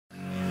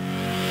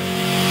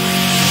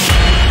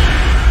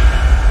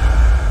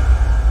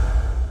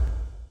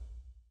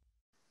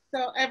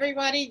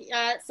everybody.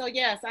 So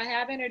yes, I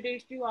have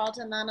introduced you all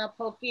to Nana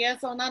Pokuaa.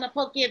 So Nana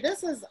Pokuaa,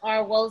 this is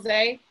our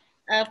Wose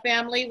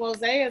family.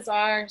 Wose is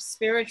our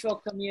spiritual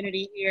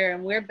community here,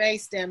 and we're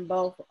based in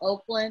both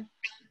Oakland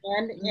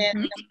and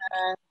in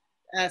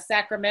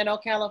Sacramento,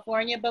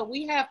 California. But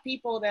we have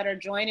people that are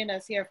joining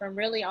us here from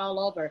really all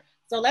over.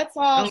 So let's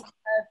all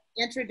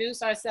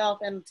introduce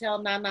ourselves and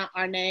tell Nana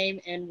our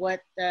name and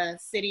what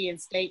city and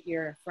state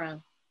you're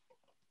from.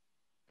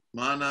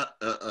 Nana,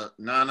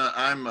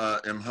 I'm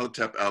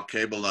Imhotep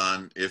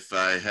Al-Kabalan. If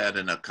I had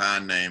an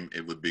Akan name,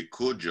 it would be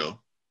Cujo.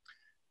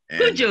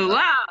 Cujo,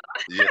 wow.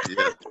 Yeah.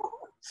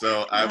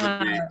 So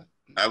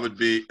I would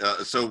be,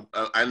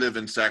 I live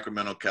in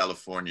Sacramento,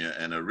 California,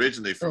 and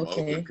originally from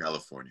Oakland,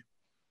 California.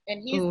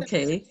 And he's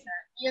he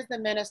is the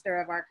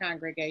minister of our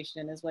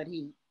congregation, is what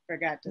he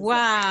forgot to say.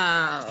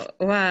 Wow,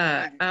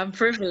 I'm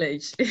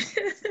privileged.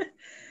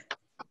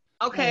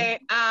 Okay,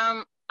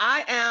 I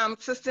am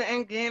Sister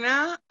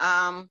Ngina,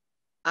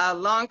 a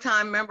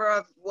longtime member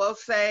of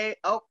Wose,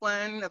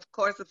 Oakland, of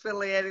course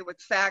affiliated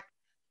with SAC.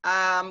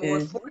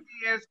 We're 40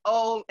 years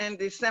old in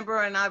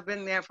December, and I've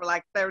been there for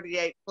like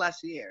 38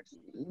 plus years.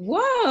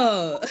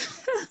 Whoa,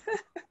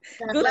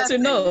 good to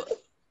know.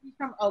 He's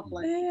from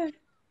Oakland. Yeah.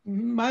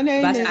 My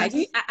name is... I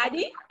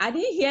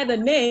didn't hear the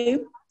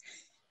name.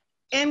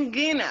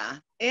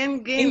 Ngina.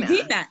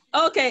 Ngina.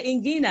 Okay,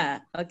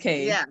 Ngina.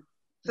 Okay. Yeah,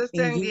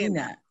 Sister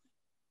Ngina.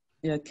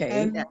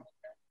 Okay. Yeah.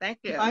 Thank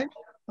you.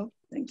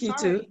 Thank you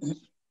too.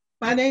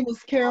 My name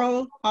is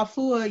Carol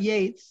Afua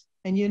Yates,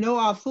 and you know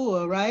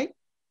Afua, right?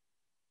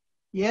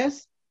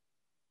 Yes.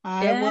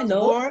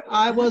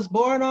 I was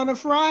born on a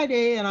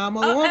Friday, and I'm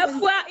a woman.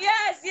 Afua,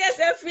 yes.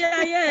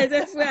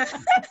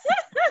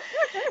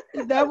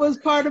 That was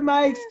part of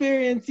my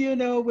experience, you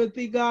know, with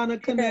the Ghana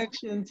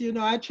connections. You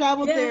know, I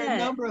traveled there a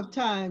number of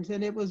times,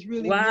 and it was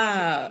really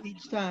wonderful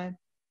each time.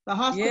 The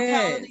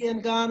hospitality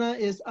in Ghana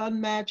is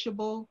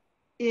unmatchable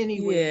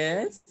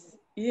anywhere.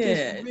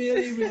 Yes. Just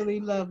really, really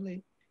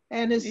lovely.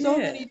 And there's so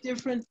many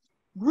different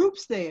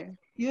groups there,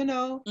 you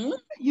know.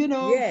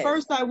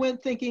 First I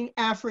went thinking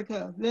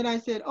Africa. Then I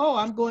said, oh,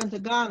 I'm going to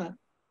Ghana. And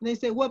they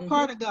said, what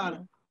part of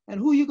Ghana? And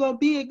who you going to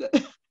be?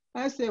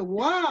 I said,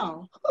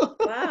 wow.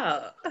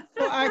 Wow.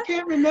 So I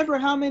can't remember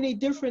how many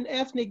different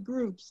ethnic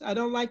groups. I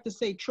don't like to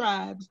say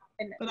tribes,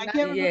 but I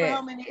can't remember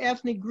how many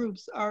ethnic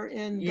groups are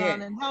in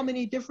Ghana and how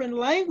many different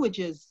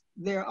languages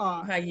there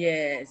are.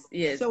 Yes.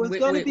 So it's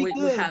going to be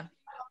good.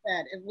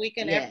 That if we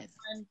can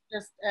everyone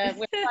just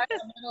we're starting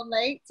a little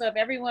late, so if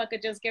everyone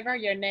could just give her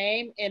your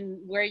name and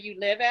where you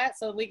live at,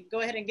 so we can go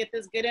ahead and get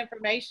this good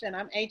information.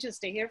 I'm anxious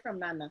to hear from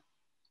Nana.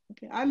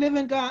 Okay, I live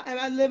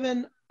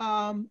in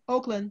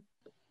Oakland.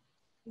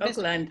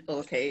 Oakland,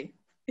 okay.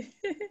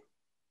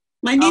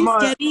 My name's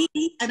Debbie,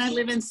 and I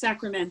live in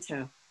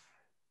Sacramento.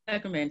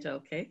 Sacramento,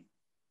 okay.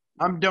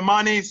 I'm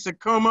Damani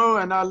Sakumu,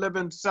 and I live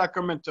in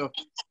Sacramento.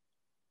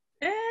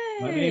 Hey,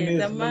 my name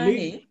is Damani.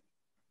 Malik.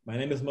 My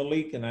name is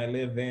Malik, and I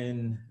live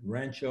in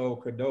Rancho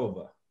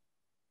Cordova.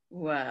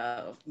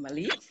 Wow,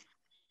 Malik.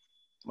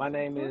 My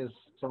name is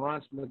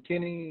Terrence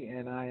McKinney,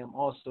 and I am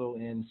also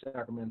in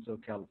Sacramento,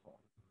 California.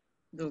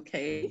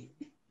 Okay.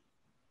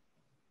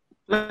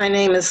 My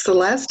name is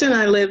Celeste, and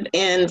I live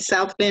in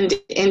South Bend,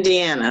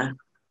 Indiana.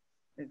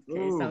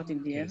 Okay, South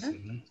Indiana.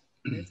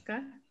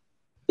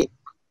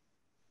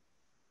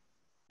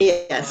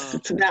 Yes,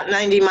 it's about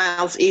 90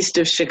 miles east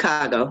of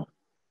Chicago.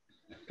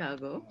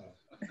 Chicago.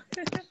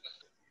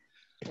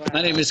 Wow.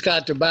 My name is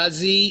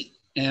Katabazi,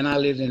 and I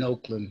live in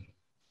Oakland.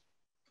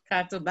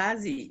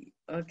 Katabazi,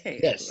 okay.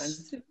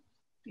 Yes.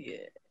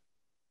 Yeah.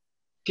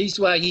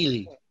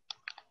 Kiswahili.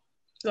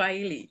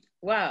 Swahili,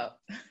 wow.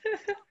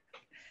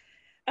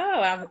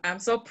 Oh, I'm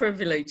so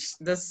privileged.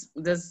 This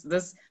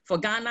for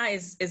Ghana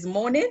is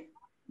morning,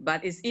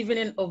 but it's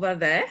evening over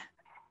there.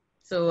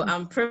 So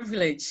I'm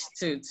privileged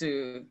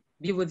to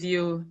be with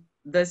you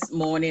this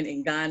morning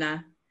in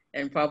Ghana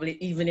and probably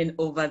evening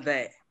over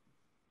there.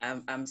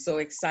 I'm so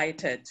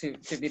excited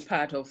to be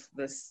part of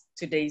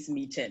today's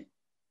meeting.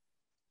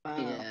 Wow.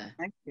 Yeah.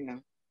 Thank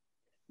you.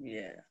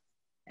 Yeah.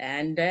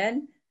 And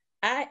then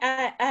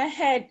I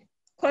had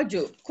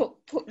Kujo.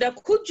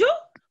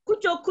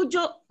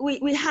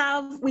 We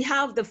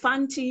have the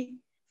Fanti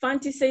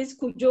says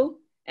Kujo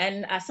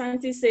and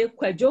Asante say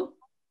Kwajo.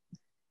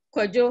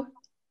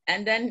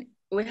 And then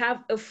we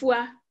have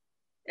Efua.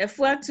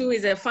 Efua too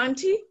is a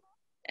Fanti.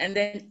 And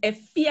then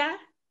Efia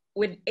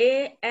with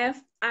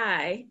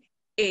AFI.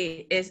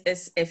 Is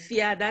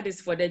Efia, that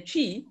is for the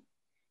tree.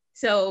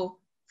 So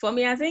for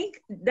me, I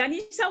think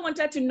Danisha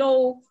wanted to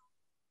know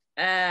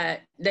the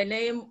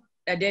name,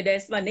 the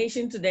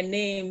explanation to the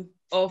name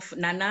of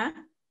Nana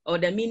or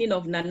the meaning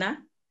of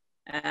Nana.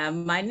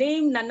 My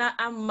name, Nana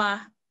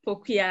Amma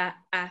Pokuaa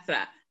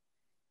Atha.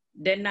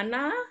 The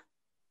Nana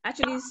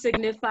actually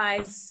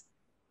signifies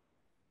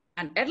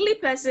an earthly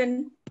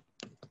person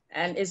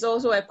and is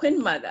also a queen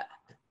mother.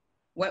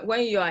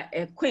 When you are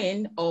a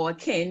queen or a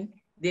king,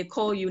 they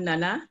call you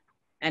Nana.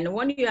 And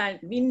when you are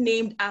being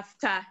named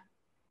after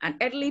an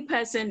earthly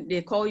person,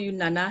 they call you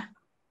Nana.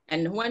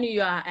 And when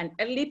you are an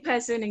earthly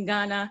person in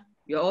Ghana,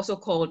 you're also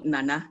called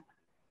Nana.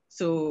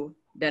 So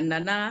the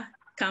Nana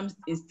comes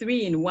in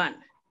 3 in 1.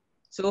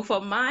 So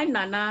for my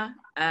Nana,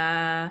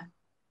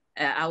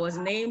 I was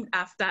named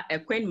after a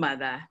queen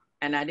mother,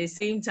 and at the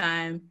same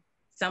time,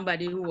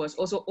 somebody who was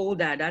also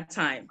older at that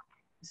time.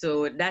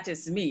 So that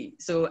is me.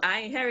 So I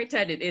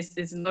inherited it.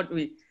 It's not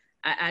me.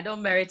 I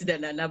don't merit the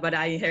Nana, but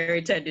I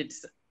inherited it.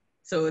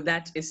 So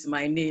that is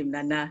my name,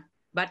 Nana.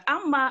 But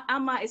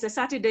Amma is a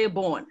Saturday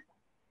born.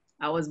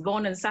 I was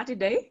born on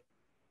Saturday.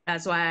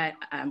 That's why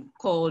I'm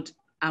called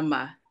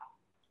Amma.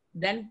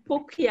 Then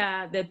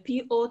Pokuaa, the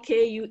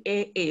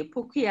P-O-K-U-A-A,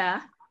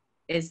 Pokuaa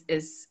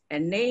is a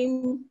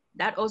name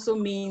that also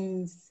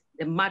means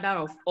the mother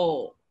of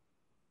all.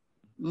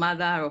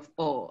 Mother of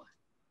all.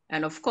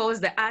 And of course,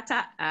 the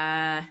Ata,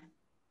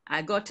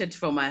 I got it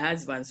from my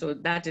husband, so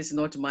that is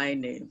not my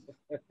name.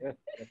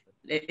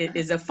 It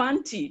is a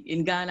Fanti.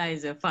 In Ghana,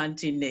 is a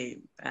Fanti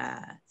name.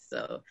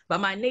 But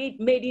my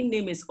maiden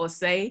name is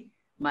Osei.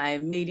 My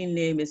maiden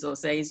name is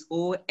Osei, is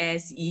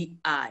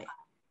O-S-E-I.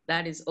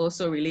 That is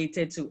also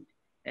related to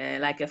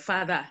like a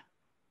father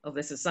of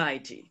the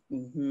society.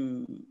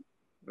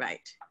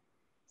 Right.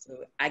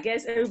 So I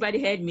guess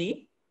everybody heard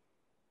me?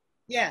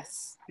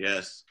 Yes.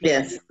 Yes.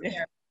 Yes.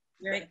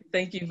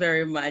 Thank you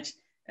very much.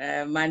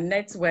 My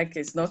network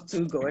is not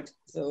too good,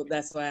 so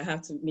that's why I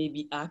have to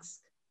maybe ask.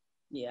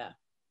 Yeah.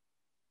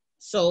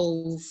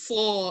 So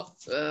for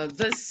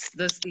this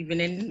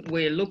evening,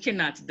 we're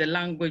looking at the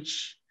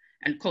language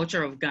and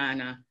culture of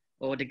Ghana,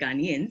 or the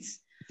Ghanaians.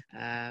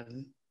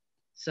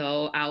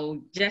 So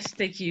I'll just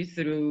take you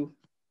through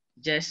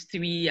just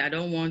 3. I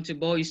don't want to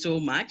bore you so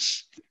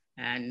much.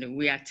 And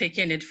we are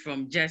taking it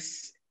from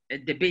just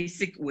the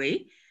basic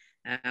way.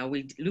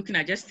 We're looking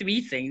at just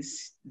 3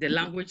 things: the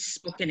language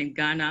spoken in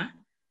Ghana,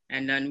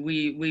 and then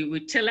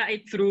we tailor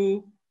it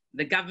through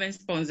the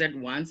government-sponsored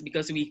ones,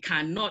 because we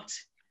cannot,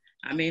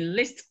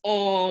 list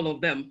all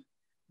of them,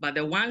 but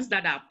the ones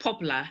that are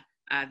popular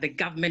are the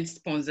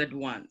government-sponsored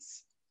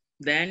ones.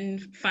 Then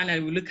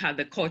finally, we look at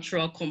the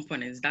cultural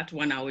components. That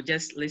one, I will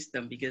just list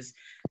them, because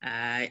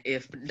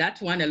if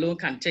that one alone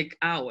can take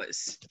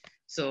hours.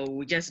 So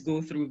we just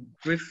go through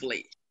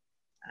briefly.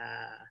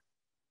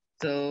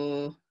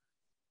 So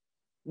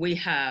we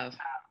have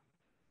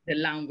the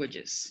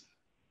languages.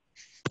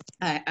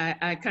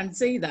 I can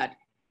say that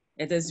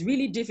it is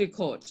really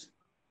difficult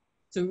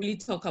to really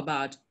talk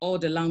about all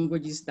the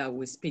languages that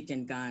we speak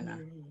in Ghana.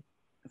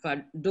 In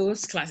fact,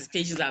 those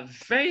classifications are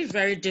very,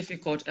 very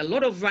difficult. A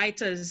lot of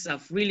writers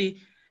have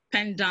really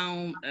penned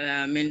down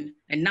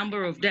a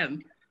number of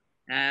them.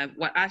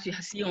 What as you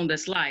see on the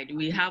slide,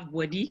 we have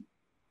Ph.D.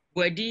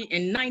 Ph.D.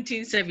 in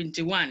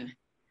 1971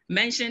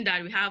 mentioned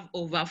that we have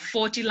over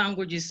 40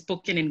 languages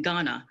spoken in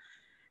Ghana.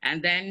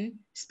 And then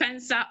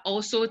Spencer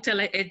also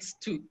tailored it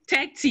to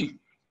 30.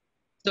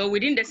 So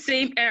within the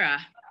same era,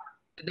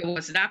 there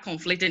was that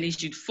conflicting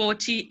issue,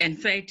 40 and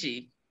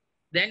 30.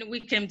 Then we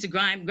came to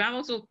Graham. Graham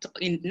also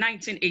in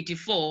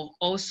 1984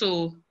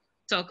 also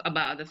talked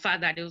about the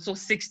fact that it was also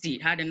 60,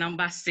 had the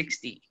number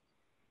 60.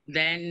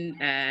 Then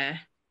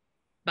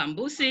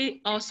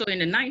Bambusi also in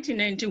the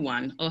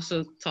 1991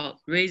 also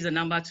raised the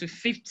number to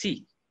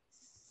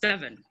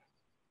 57.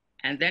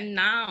 And then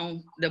now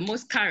the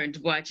most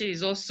current, Boachi,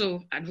 is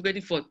also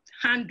advocating for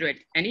 100.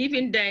 And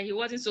even there, he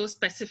wasn't so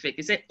specific.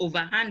 He said over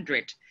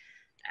 100.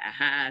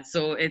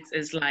 So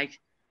it's like,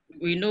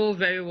 we know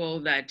very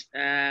well that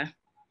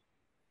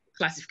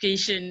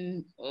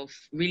classification of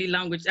really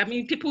language,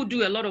 people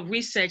do a lot of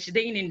research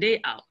day in and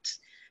day out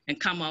and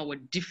come out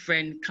with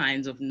different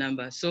kinds of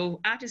numbers.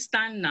 So at a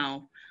stand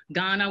now,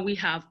 Ghana, we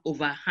have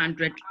over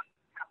 100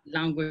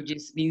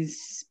 languages being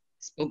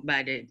spoken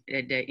by the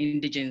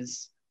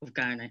indigenes of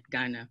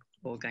Ghana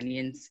or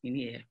Ghanaians in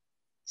here.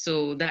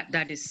 So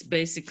that is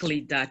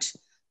basically that.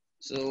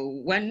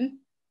 So when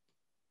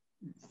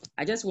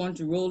I just want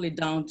to roll it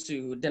down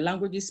to the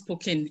languages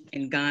spoken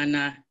in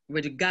Ghana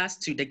with regards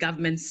to the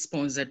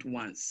government-sponsored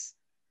ones.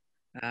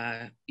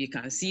 You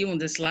can see on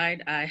the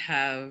slide, I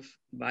have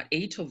about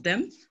 8 of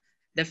them.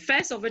 The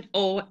first of it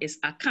all is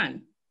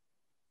Akan.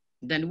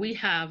 Then we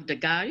have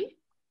Dagari.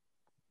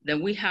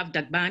 Then we have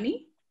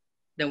Dagbani.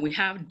 Then we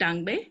have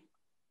Dangbe.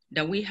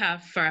 Then we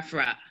have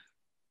Farafra.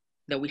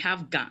 Then we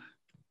have Ga.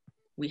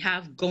 We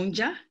have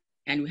Gonja,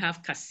 and we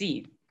have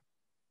Kasim.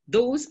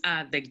 Those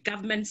are the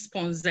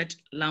government-sponsored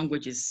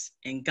languages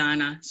in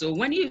Ghana. So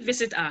when you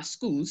visit our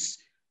schools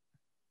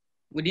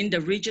within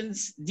the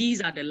regions,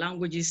 these are the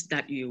languages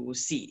that you will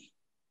see.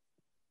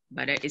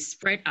 But it is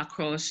spread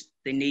across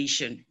the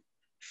nation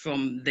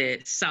from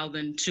the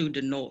southern to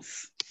the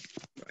north,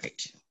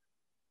 right?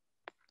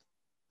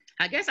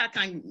 I guess I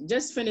can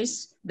just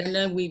finish,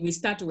 then we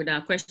start with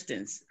our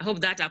questions. I hope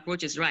that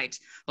approach is right.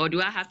 Or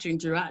do I have to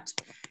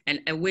interact and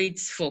wait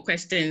for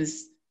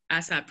questions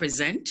as I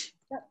present?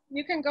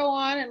 You can go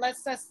on and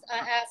let's just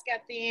ask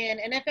at the end.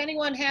 And if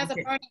anyone has a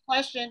burning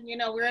question,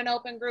 we're an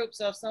open group.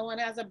 So if someone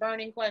has a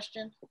burning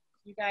question,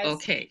 you guys.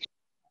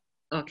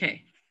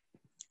 Okay.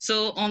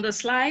 So on the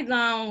slide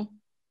now,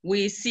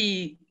 we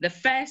see the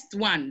first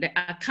one, the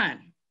Akan.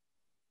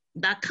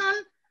 The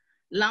Akan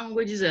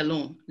languages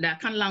alone, the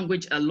Akan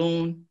language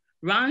alone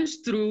runs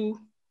through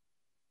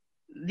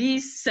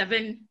these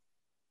seven,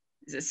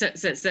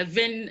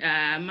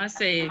 I must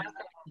say,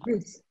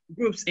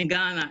 groups in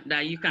Ghana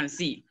that you can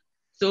see.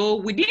 So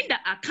within the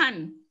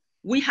Akan,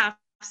 we have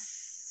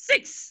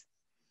 6.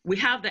 We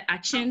have the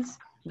Achins,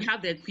 we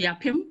have the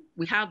Kwiapim,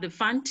 we have the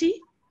Fanti,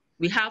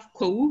 we have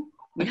Kou,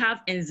 we have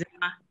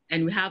Nzema,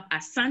 and we have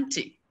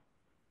Asante.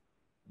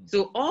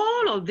 So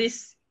all of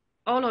these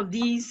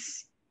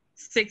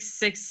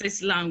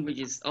six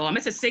languages, or I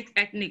must say 6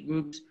 ethnic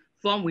groups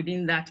form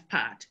within that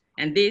part,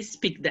 and they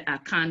speak the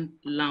Akan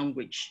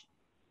language.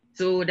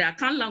 So the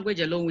Akan language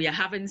alone, we are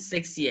having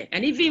 6 here.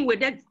 And even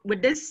with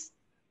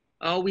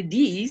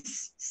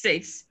these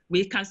 6,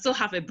 we can still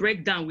have a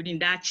breakdown within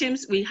the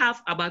Achims. We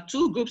have about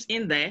 2 groups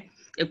in there.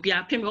 If we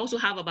also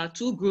have about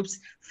 2 groups,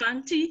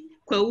 Fanti,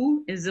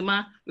 Kweu,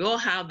 Nzema, we all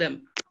have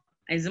them.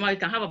 Nzema, you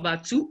can have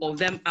about 2 of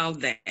them out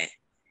there.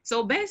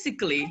 So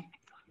basically,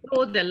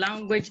 though the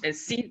language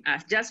is seen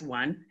as just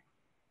one,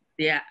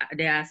 there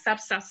are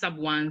sub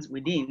ones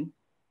within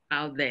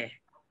out there.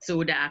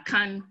 So the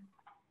Akan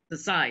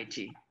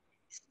society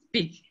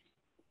speak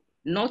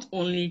not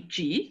only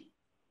Chi,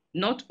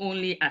 not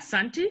only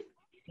Asante,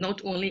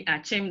 not only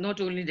Achim,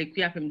 not only the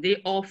Kwiapim, they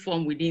all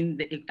form within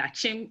the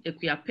Achim,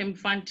 Kwiapim,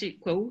 Fanti,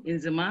 Kweu,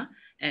 Nzema,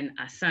 and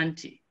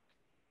Asante.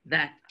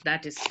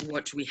 That is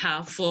what we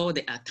have for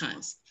the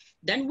Akans.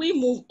 Then we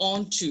move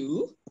on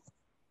to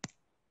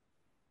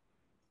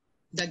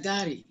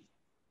Dagari.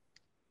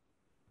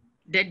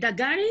 The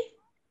Dagari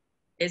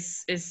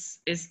is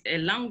a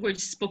language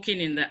spoken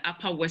in the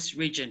Upper West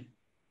region.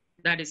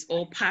 That is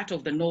all part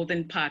of the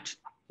northern part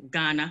of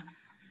Ghana.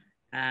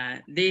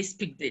 They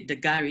speak the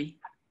Dagari.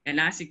 And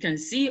as you can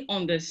see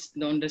on the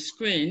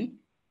screen,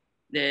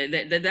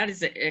 that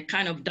is a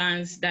kind of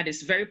dance that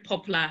is very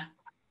popular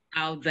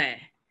out there.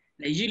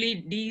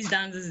 Usually these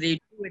dances, they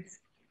do it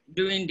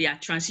during their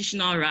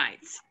transitional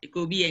rites. It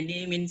could be a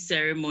naming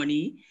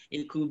ceremony.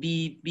 It could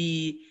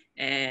be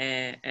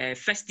a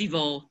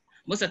festival.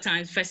 Most of the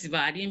time, festival,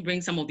 I didn't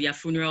bring some of their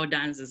funeral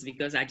dances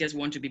because I just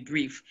want to be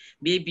brief.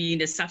 Maybe in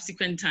the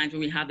subsequent times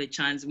when we have the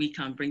chance, we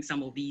can bring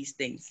some of these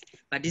things.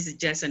 But this is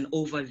just an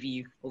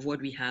overview of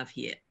what we have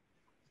here.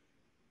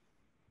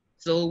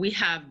 So we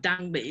have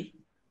Dangbe.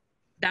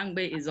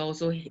 Dangbe is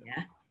also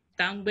here.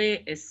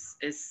 Dangbe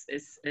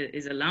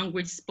is a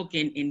language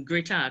spoken in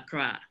Greater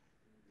Accra.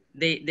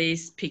 They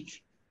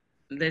speak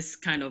this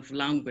kind of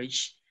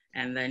language,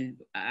 and then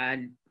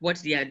what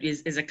they are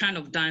is a kind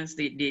of dance.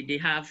 They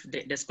have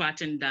the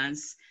Spartan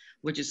dance,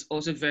 which is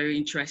also very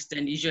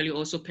interesting. Usually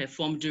also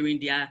performed during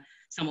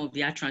some of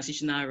their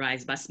transitional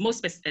rites, but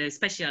most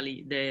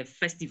especially the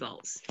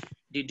festivals.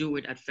 They do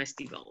it at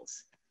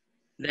festivals.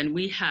 Then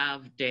we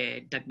have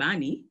the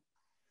Dagbani.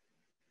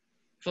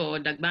 For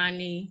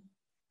Dagbani,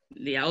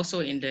 they are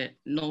also in the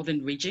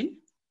northern region,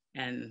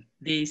 and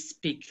they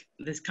speak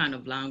this kind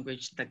of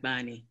language,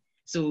 Dagbani.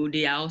 So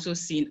they are also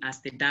seen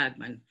as the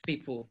Dagman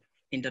people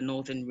in the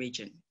northern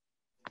region.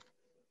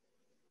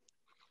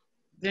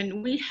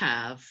 Then we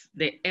have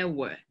the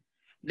Ewe.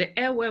 The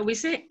Ewe, we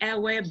say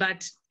Ewe,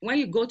 but when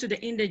you go to the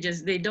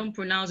indigenous, they don't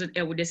pronounce it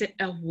Ewe, they say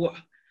Ewe,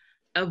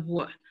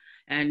 Ewe.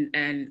 And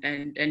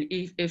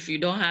if you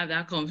don't have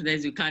that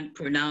confidence, you can't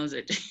pronounce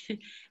it,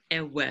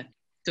 Ewe.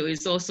 So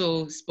it's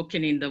also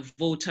spoken in the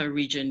Volta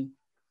region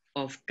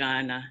of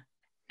Ghana.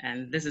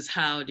 And this is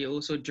how they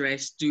also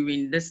dress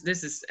during this.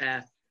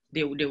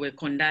 They were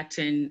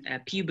conducting a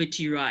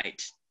puberty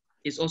rite.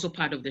 It's also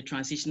part of the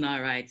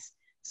transitional rites.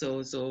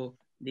 So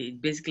they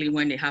basically,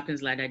 when it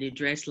happens like that, they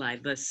dress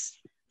like this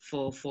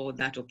for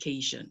that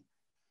occasion.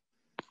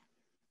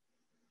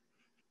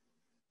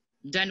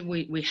 Then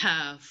we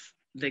have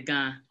the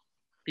Ga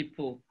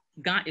people.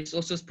 Ga is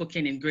also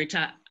spoken in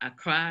Greater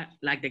Accra.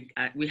 Like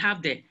we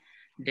have the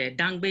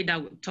Dangbe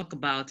that we talk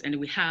about, and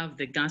we have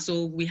the Ga.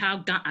 So we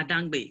have Ga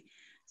Adangbe.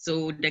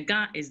 So the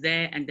Ga is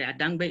there, and the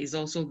Adangbe is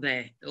also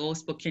there, all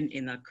spoken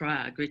in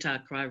Accra, Greater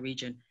Accra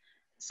region.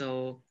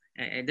 So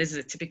this is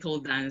a typical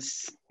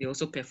dance they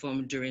also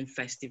perform during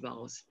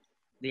festivals,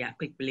 the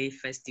Akpekpele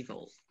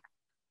festival.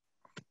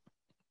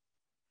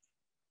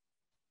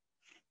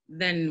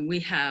 Then we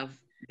have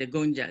the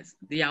Gonjas.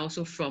 They are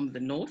also from the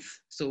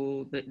north,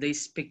 so they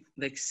speak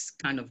this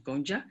kind of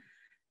Gonja,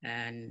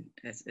 and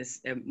it's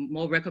a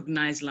more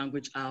recognized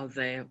language out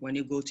there when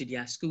you go to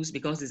their schools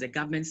because it's a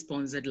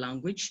government-sponsored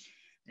language.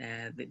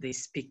 They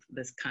speak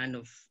this kind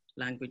of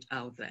language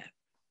out there,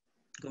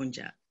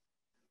 Gonja.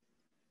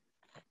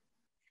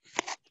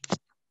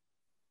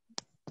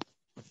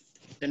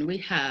 Then we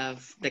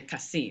have the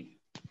Kasim.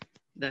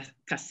 The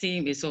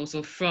Kasim is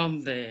also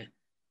from the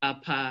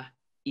Upper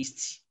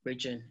East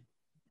region.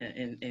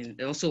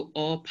 And also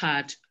all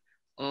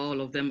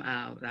of them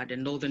are at the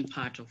northern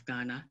part of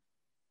Ghana,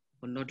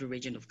 or northern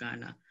region of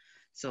Ghana.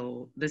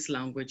 So this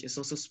language is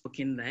also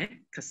spoken there,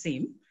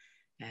 Kasim.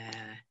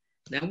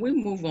 Then we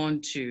move on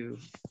to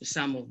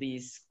some of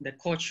the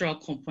cultural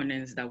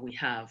components that we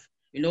have.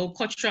 You know,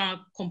 cultural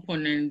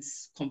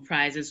components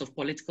comprises of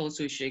political,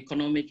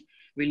 socio-economic,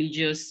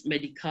 religious,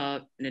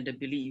 medical, and the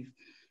belief.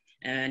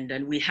 And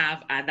then we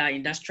have other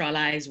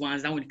industrialized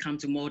ones that would come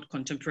to more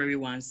contemporary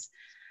ones.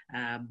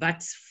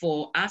 But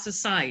for our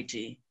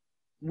society,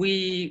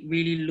 we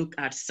really look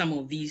at some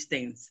of these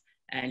things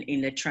and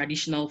in a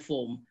traditional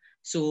form.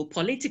 So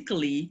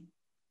politically,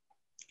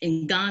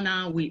 in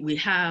Ghana, we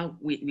have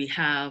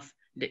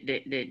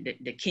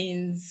the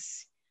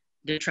kings,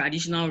 the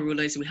traditional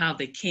rulers. We have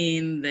the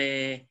king,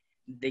 the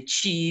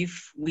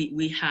chief.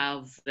 We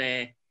have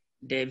the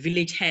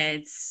village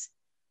heads.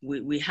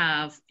 We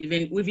have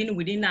even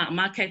within our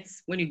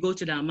markets. When you go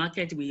to the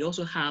market, we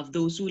also have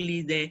those who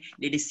live there.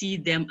 They see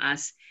them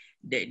as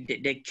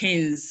the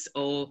kings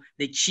or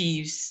the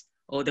chiefs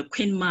or the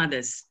queen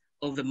mothers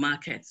of the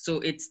market. So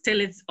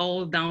it's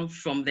all down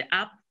from the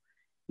up,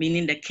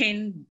 meaning the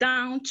king,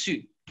 down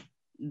to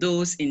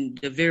those in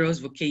the various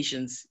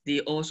vocations.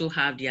 They also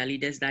have their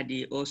leaders that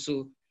they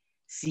also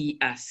see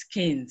as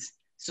kings.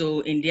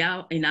 So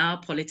in our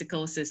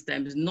political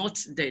systems, not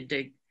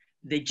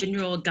the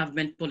general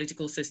government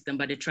political system,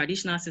 but the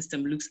traditional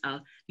system looks at,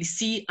 we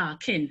see our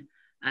king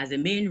as the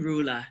main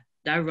ruler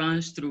that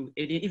runs through,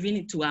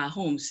 even to our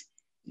homes.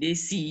 They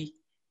see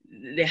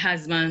the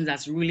husband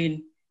that's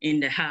ruling in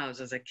the house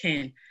as a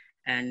king.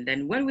 And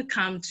then when we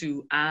come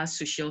to our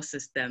social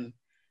system,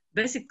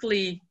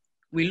 basically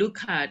we look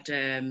at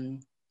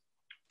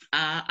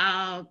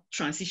our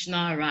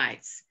transitional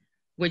rights,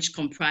 which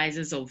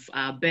comprises of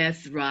our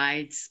birth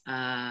rights,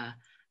 our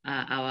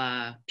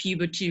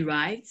puberty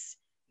rights,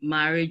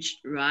 marriage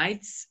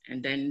rights,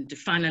 and then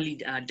finally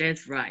our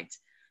death rights.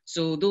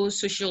 So those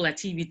social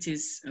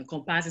activities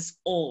encompasses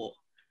all.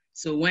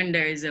 So when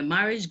there is a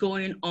marriage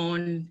going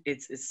on,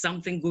 it's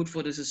something good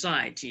for the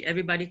society.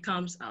 Everybody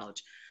comes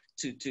out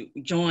to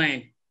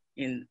join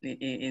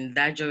in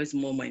that joyous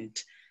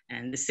moment.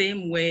 And the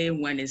same way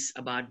when it's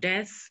about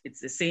death, it's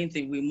the same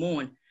thing, we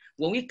mourn.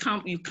 When you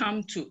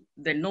come to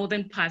the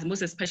northern part,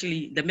 most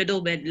especially the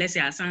middle belt, let's say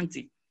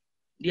Asante,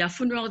 their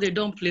funeral, they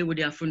don't play with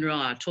their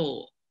funeral at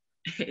all.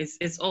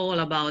 It's all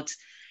about,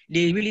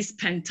 they really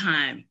spend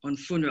time on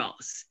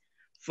funerals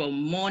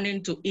from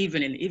morning to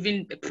evening.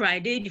 Even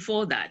Friday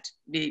before that,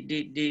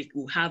 they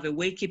will have a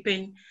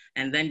waykeeping,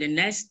 and then the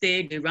next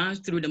day they run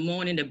through the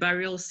morning, the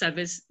burial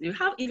service. You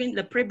have even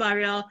the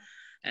pre-burial,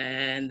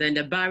 and then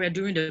the burial,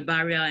 during the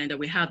burial, and then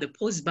we have the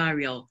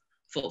post-burial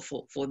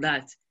for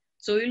that.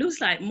 So it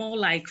looks like more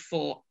like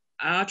for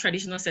our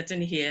traditional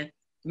setting here,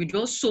 we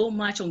do so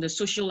much on the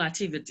social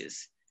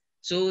activities.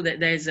 So that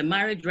there's a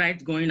marriage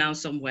right going on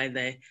somewhere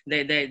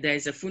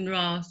there's a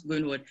funeral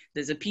going on,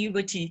 there's a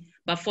puberty.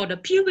 But for the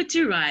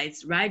puberty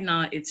rights, right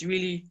now, it's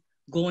really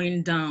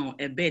going down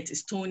a bit.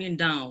 It's toning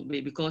down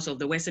because of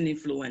the Western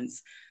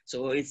influence.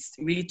 So it's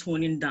really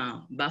toning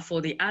down. But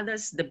for the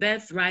others, the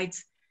birth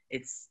rights,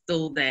 it's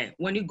still there.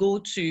 When you go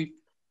to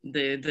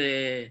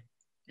the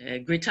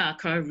Greater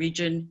Accra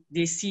region,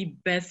 they see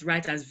birth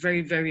right as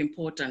very, very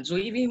important. So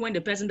even when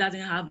the person doesn't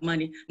have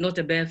money, not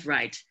a birth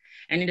right.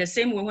 And in the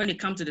same way, when it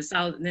comes to the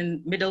south,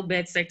 then middle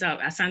belt sector of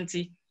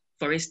Asante,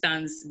 for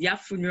instance, their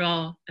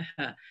funeral,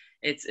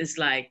 it's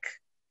like,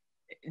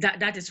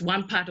 that is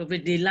one part of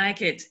it. They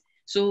like it.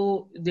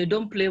 So they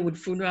don't play with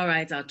funeral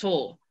rights at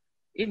all.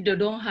 If they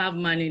don't have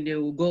money, they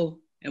will go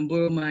and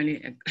borrow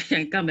money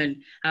and come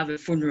and have a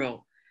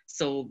funeral.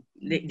 So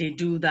they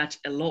do that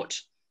a lot.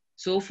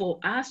 So for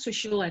our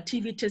social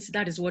activities,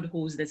 that is what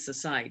holds the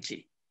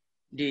society.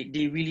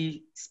 They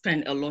really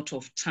spend a lot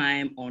of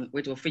time on,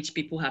 of which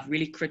people have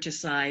really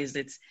criticized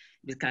it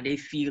because they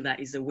feel that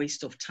it's a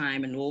waste of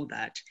time and all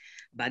that.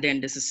 But then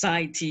the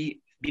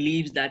society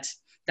believes that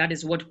that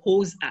is what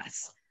holds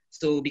us.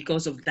 So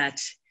because of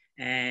that,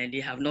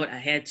 they have not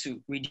adhered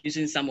to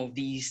reducing some of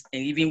these.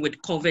 And even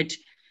with COVID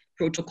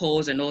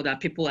protocols and all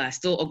that, people are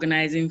still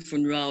organizing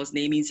funerals,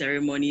 naming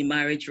ceremony,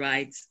 marriage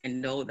rites,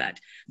 and all that.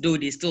 Though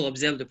they still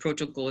observe the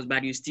protocols,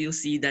 but you still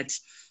see that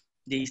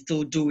they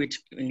still do it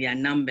in their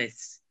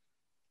numbers.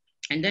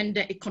 And then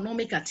the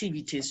economic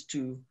activities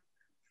too.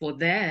 For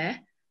there,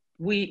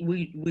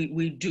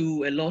 we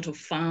do a lot of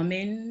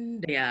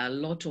farming. There are a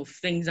lot of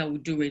things that we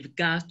do with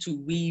regards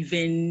to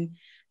weaving,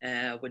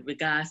 with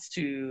regards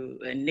to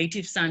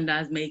native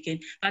sandals making.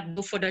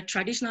 But for the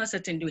traditional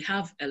setting, we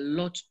have a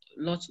lot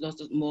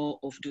more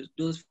of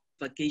those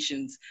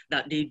vacations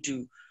that they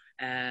do.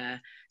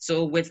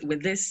 So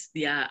with this,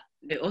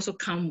 they also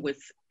come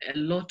with a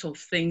lot of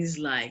things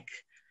like,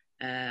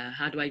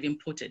 how do I even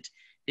put it?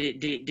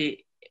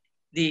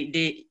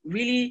 They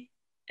really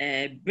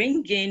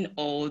bring in,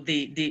 or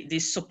they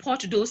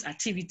support those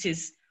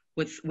activities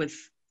with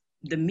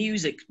the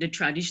music, the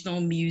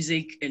traditional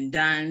music and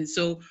dance.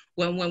 So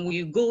when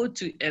you go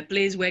to a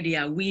place where they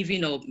are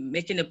weaving or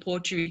making a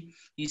pottery,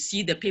 you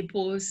see the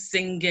people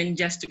singing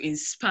just to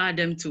inspire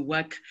them to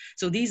work.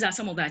 So these are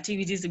some of the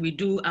activities that we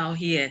do out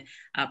here.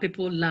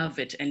 People love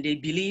it, and they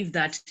believe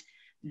that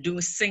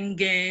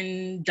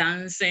singing,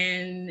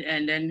 dancing,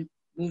 and then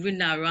moving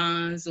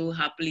around so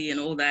happily and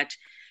all that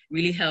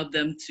really help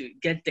them to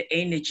get the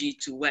energy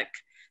to work.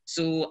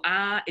 So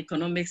our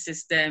economic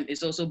system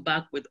is also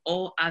backed with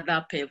all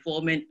other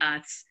performing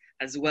arts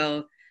as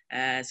well.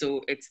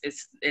 So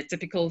it's a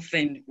typical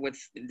thing with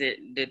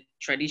the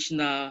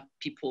traditional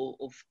people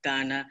of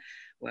Ghana,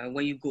 where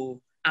when you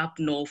go up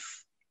north,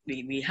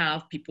 we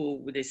have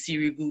people with the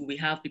sirigu, we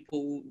have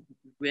people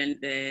when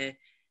the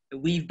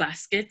weave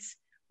baskets.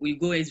 We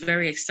go, it's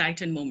very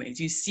exciting moments.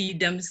 You see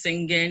them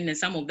singing, and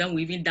some of them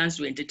we even dance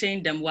to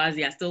entertain them while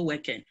they are still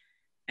working.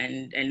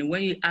 And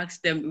when you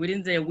ask them,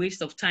 within their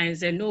waste of time, they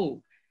say,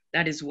 no,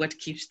 that is what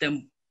keeps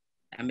them,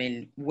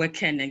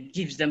 working and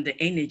gives them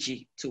the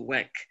energy to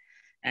work.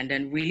 And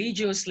then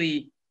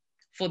religiously,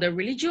 for the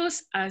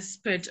religious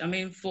aspect,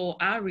 for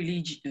our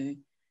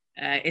religion,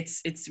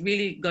 it's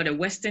really got a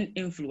Western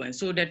influence.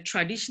 So the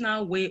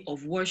traditional way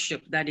of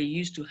worship that they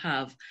used to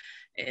have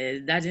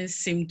doesn't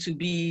seem to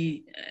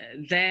be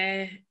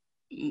there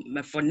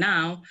for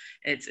now.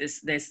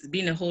 There's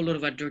been a whole lot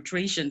of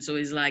adulteration. So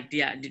it's like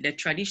the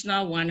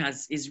traditional one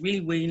is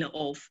really weighing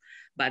off,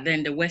 but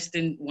then the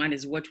Western one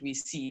is what we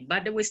see.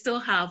 But we still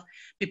have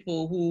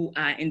people who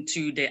are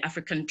into the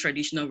African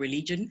traditional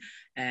religion,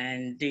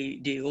 and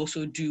they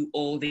also do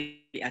all the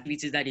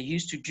activities that they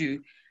used to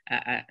do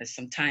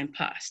some time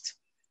past.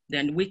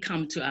 Then we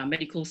come to our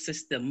medical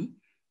system.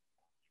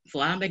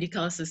 For our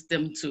medical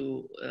system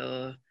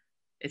to,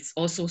 it's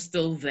also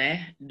still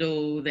there,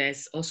 though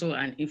there's also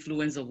an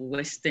influence of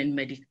Western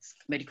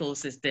medical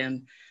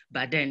system,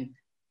 but then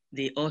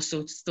they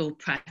also still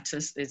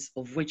practice it,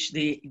 of which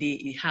they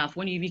have.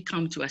 When you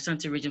come to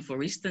Ashanti region,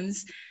 for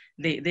instance,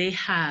 they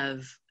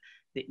have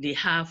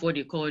what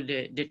they call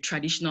the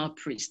traditional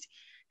priest,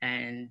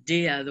 and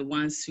they are the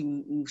ones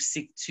who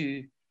seek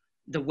to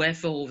the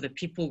welfare of the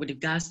people with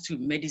regards to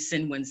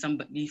medicine. When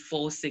somebody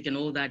falls sick and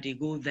all that, they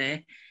go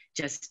there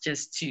just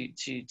to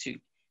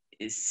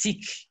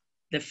seek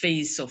the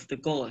face of the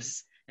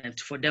gods and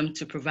for them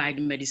to provide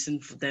medicine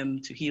for them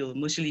to heal.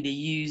 Mostly they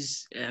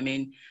use,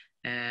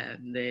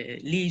 the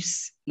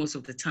leaves most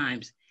of the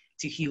times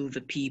to heal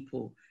the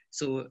people.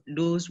 So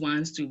those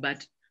ones too,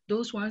 but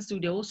those ones too,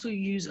 they also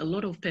use a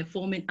lot of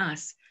performing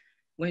arts.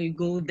 When you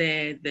go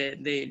there,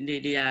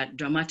 they are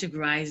dramatic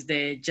rites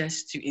there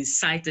just to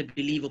incite the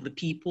belief of the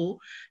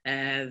people.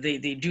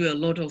 They do a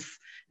lot of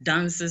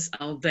dances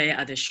out there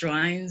at the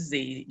shrines.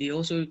 They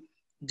also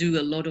do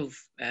a lot of,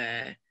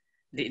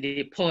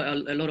 they pour a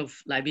lot of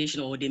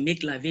libation, or they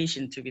make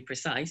libation to be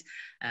precise.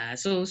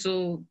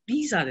 So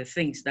these are the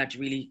things that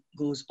really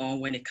goes on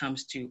when it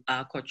comes to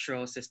our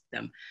cultural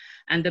system.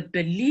 And the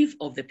belief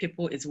of the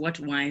people is what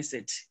winds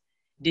it.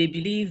 They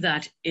believe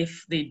that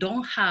if they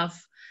don't have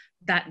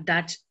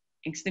that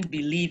instant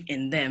belief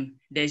in them,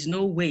 there's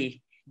no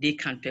way they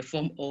can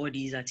perform all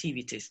these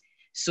activities.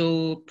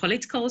 So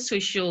political,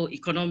 social,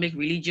 economic,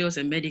 religious,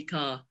 and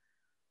medical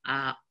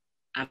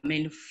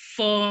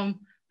form,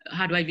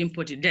 how do I even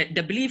put it?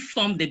 The belief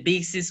form the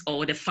basis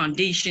or the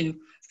foundation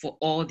for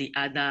all the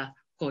other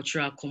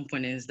cultural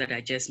components that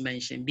I just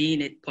mentioned,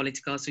 being it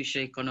political,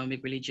 social,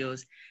 economic,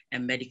 religious,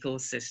 and medical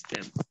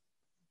system.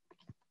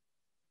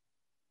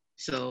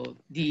 So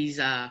these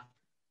are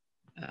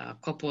a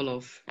couple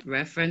of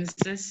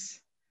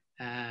references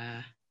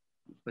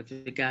with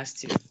regards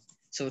to.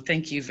 So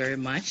thank you very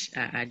much.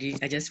 I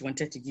just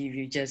wanted to give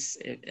you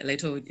just a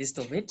little gist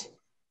of it.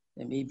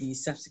 There may be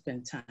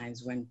subsequent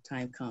times when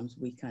time comes,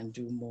 we can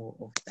do more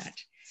of that.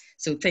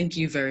 So thank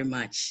you very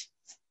much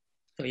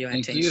for your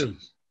attention.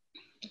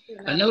 Thank you.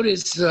 I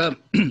noticed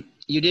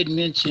you didn't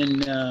mention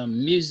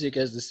music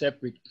as a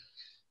separate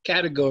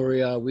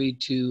category. Are we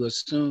to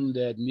assume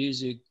that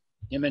music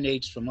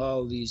emanates from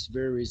all these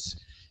various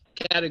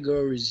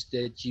categories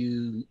that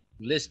you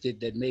listed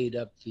that made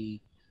up the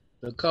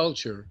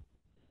culture?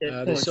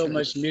 There's so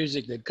much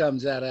music that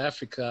comes out of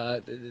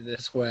Africa.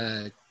 That's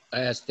why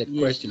I asked that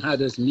question. How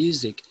does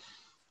music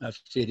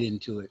fit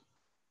into it?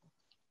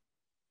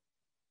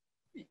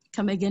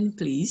 Come again,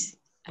 please.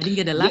 I didn't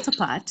get the latter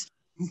part.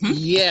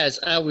 Yes,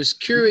 I was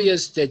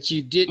curious that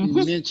you didn't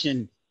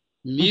mention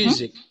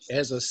music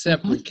as a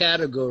separate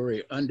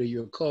category under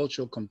your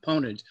cultural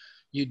component.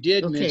 You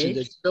did mention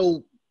that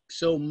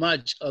so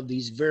much of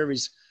these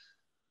various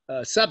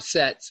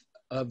subsets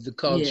of the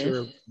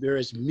culture, there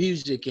is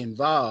music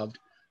involved.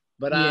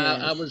 But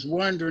I was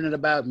wondering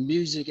about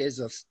music as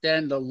a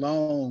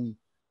standalone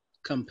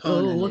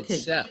component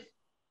itself.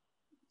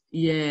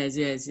 Yes.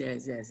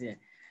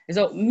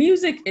 So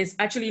music is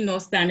actually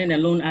not standing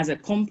alone as a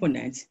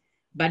component,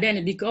 but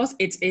then because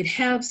it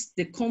helps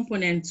the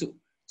component to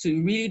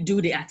really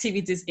do the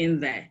activities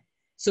in there.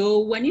 So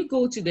when you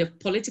go to the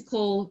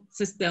political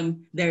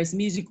system, there is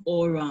music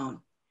all around.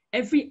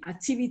 Every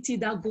activity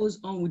that goes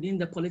on within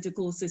the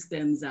political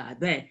systems are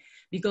there,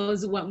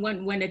 because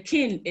when a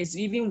king is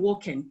even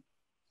walking,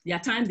 there are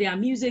times there are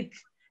music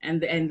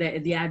and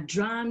there are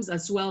drums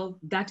as well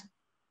that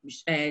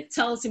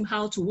tells him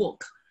how to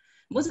walk.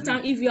 Most of the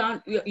time, if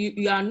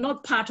you are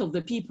not part of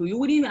the people, you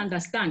wouldn't even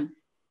understand.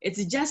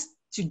 It's just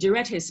to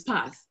direct his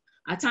path.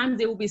 At times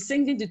they will be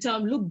singing to tell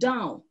him, look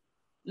down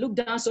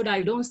so that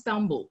you don't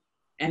stumble.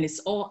 And it's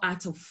all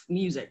out of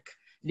music.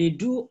 They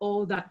do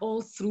all that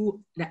all through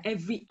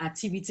every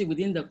activity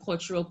within the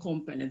cultural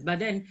component. But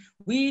then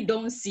we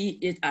don't see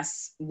it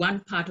as one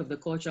part of the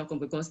cultural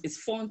component because it's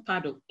formed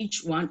part of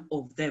each one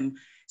of them.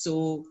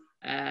 So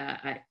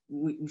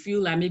we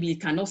feel like maybe it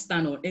cannot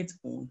stand on its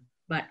own,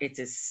 but it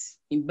is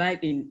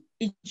imbibed in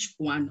each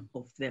one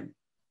of them.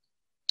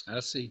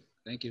 I see.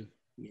 Thank you.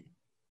 Yeah.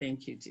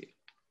 Thank you, too.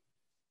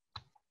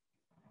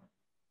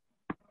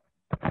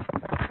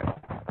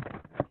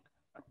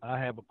 I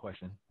have a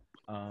question.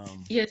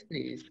 Yes,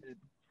 please.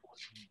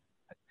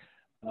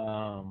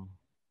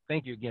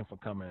 Thank you again for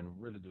coming.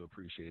 Really do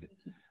appreciate it.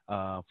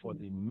 For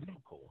the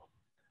medical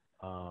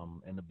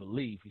and the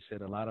belief, you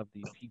said a lot of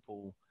the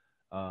people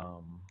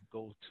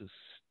go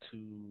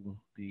to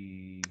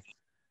the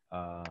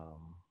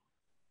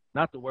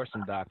not the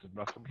Western doctors,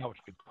 but I forgot what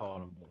you could call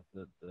them,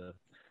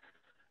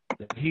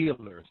 the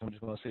healers. I'm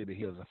just going to say the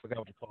healers. I forgot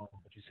what you call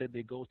them, but you said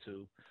they go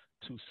to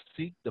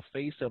seek the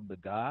face of the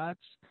gods.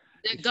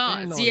 The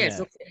gods, yes.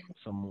 Okay.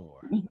 Some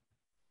more.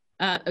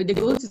 They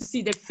go to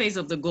see the face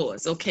of the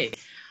gods. Okay.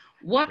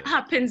 What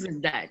happens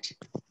is that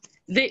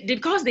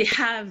because they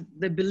have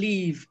the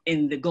belief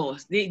in the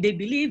gods, they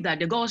believe that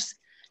the gods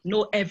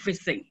know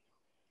everything.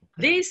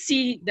 They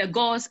see the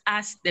gods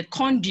as the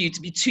conduit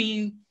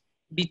between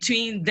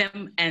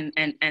them and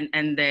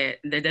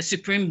the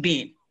supreme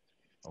being.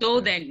 So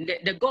then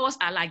the gods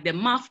are like the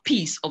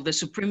mouthpiece of the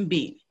supreme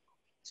being.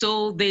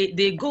 So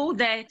they go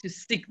there to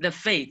seek the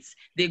face.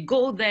 They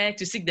go there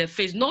to seek the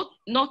face, not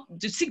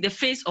to seek the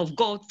face of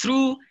God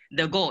through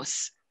the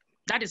gods.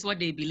 That is what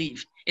they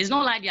believe. It's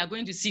not like they are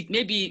going to seek,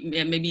 maybe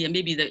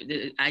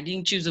I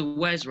didn't choose the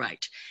words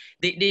right.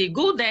 They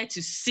go there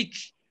to seek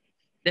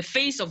the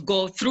face of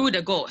God through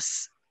the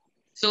gods.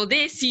 So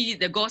they see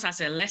the gods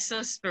as a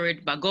lesser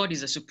spirit, but God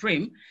is a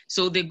supreme.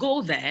 So they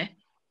go there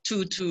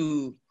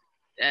to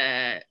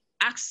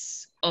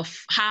ask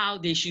of how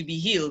they should be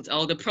healed,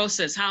 or the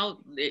process,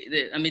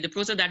 the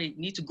process that they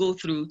need to go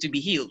through to be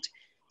healed.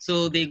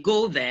 So they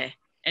go there,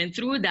 and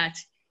through that,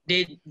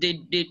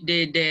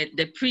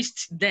 the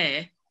priest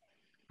there,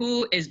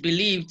 who is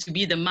believed to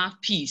be the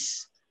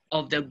mouthpiece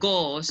of the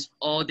gods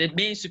or the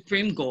main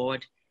supreme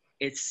God,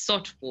 is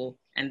sought for,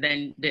 and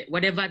then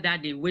whatever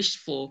that they wish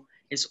for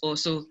is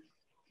also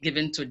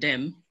given to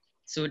them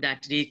so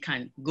that they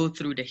can go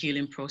through the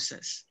healing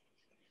process.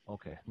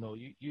 Okay. No,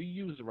 you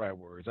use the right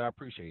words. I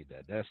appreciate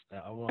that.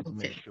 I want to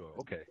make sure.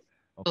 Okay.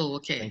 Oh,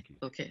 okay. Thank you.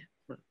 Okay.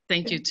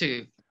 Thank you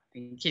too.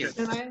 Thank you.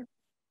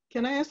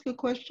 Can I ask a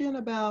question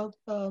about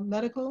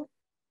medical?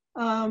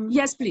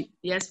 Yes, please.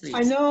 Yes, please.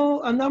 I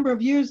know a number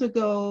of years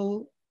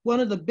ago, one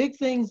of the big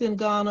things in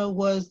Ghana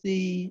was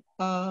the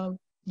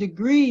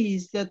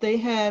degrees that they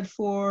had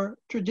for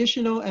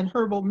traditional and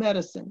herbal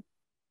medicine.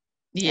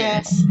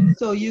 Yes. And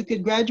so you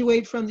could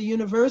graduate from the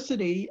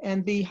university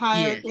and be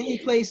hired any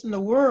place in the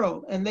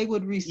world, and they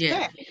would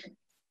respect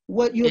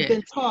what you have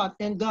been taught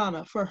in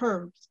Ghana for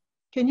herbs.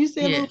 Can you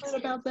say a little bit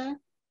about that?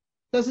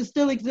 Does it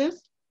still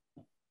exist?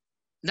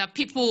 That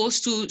people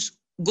also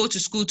go to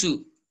school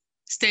to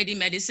study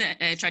medicine,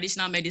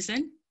 traditional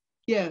medicine?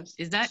 Yes.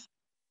 Is that?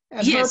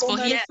 And yes, for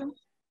here.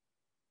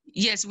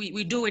 Yes,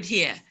 we do it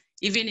here.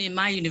 Even in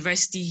my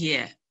university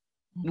here,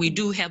 we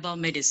do herbal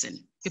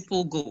medicine.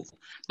 People go.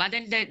 But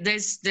then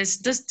there's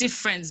this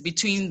difference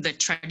between the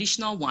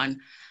traditional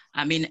one,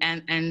 and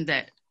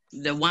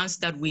the ones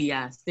that we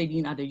are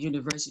studying at the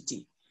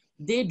university.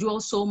 They draw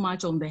so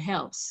much on the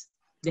herbs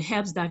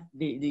that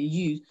they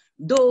use.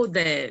 Though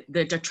the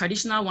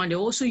traditional one, they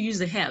also use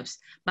the herbs.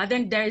 But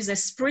then there is a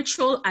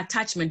spiritual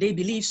attachment. They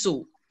believe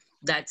so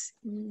that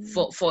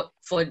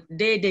for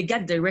they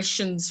get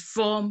directions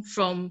from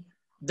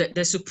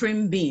the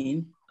supreme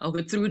being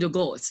through the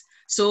gods.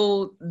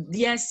 So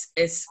yes,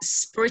 it's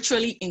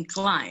spiritually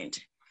inclined,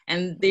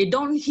 and they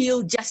don't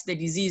heal just the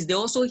disease. They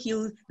also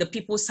heal the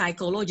people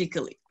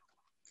psychologically.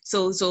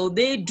 So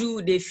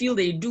they feel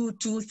they do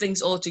two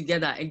things all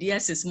together. And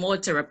yes, it's more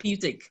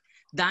therapeutic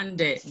than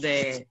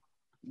the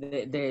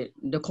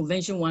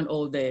convention one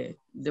or the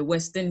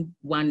Western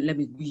one. Let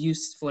me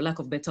use, for lack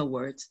of better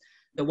words,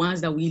 the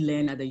ones that we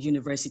learn at the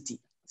university.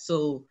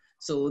 So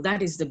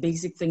that is the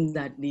basic thing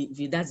that's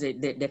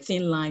the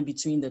thin line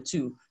between the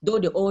two. Though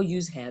they all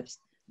use herbs,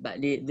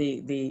 but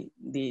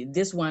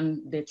this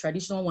one, the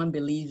traditional one,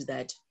 believes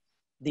that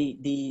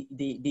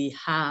they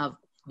have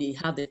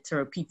the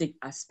therapeutic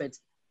aspect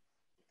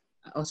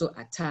also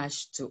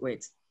attached to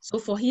it. So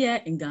for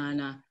here in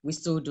Ghana, we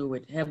still do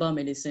it. Herbal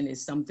medicine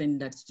is something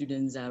that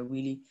students are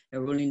really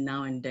enrolling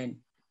now and then,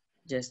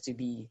 just to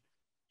be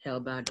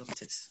herbal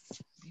doctors.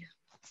 Yeah.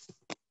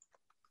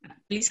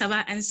 Please, have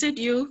I answered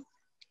you?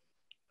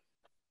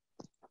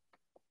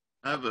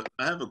 I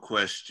have a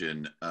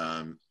question.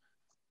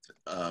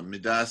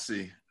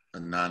 Midasi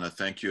and Nana,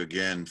 thank you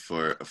again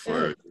for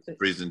the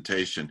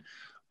presentation.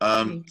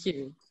 Thank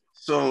you.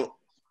 So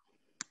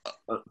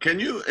can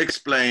you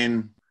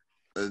explain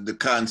the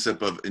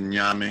concept of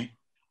Nyame?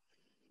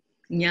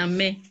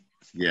 Nyame.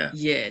 Yeah.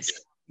 Yes.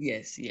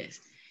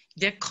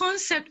 The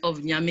concept of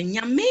Nyame.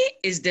 Nyame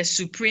is the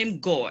supreme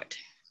God.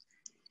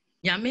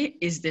 Nyame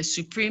is the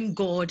supreme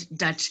God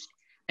that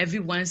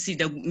everyone sees,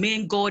 the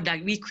main God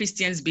that we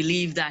Christians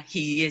believe that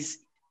he is.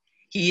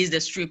 He is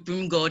the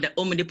supreme God, the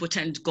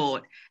omnipotent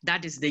God.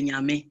 That is the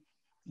Nyame.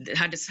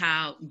 That is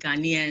how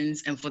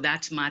Ghanaians, and for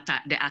that matter,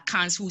 the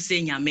Akans who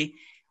say Nyame,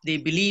 they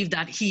believe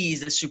that he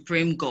is the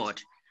supreme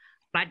God.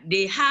 But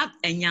they have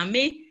a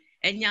Nyame,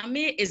 and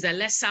Nyame is the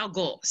lesser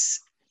gods.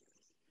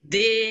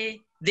 They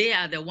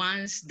are the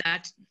ones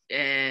that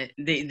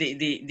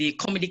they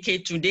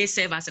communicate to. They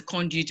serve as a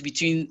conduit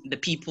between the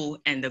people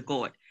and the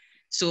God.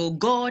 So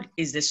God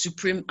is the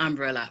supreme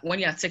umbrella. When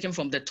you are taken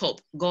from the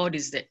top, God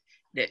is the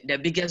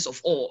biggest of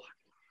all.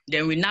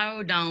 Then we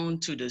narrow down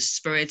to the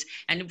spirit.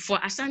 And for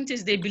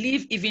Asantes, they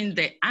believe even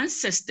the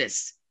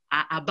ancestors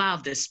are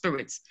above the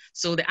spirits.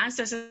 So the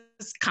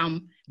ancestors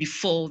come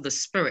before the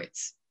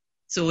spirits.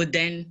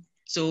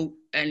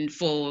 And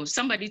for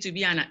somebody to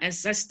be an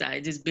ancestor,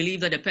 it is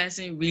believed that the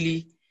person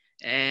really,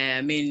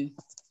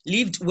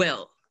 lived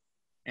well.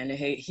 And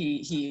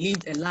he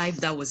lived a life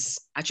that was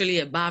actually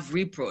above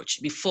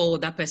reproach before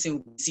that person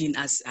would be seen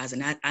as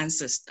an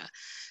ancestor.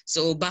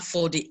 So, but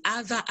for the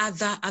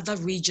other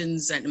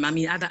regions and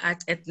other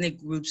ethnic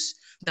groups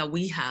that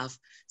we have,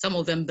 some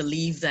of them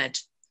believe that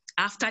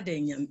after the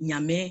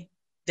Nyame,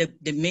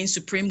 the main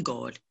supreme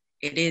God,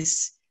 it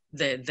is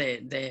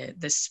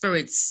the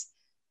spirits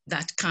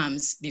that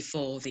comes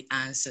before the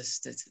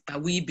ancestors.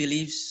 But we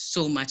believe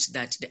so much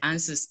that the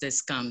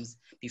ancestors comes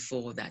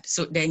before that.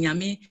 So the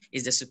Nyame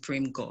is the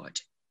supreme God.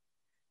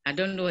 I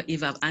don't know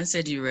if I've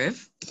answered you,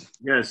 Rev.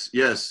 Yes.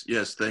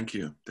 Thank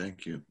you.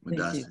 Thank you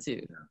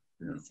too.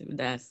 Yeah.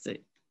 That's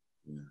it.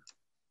 Yeah.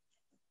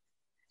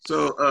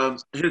 So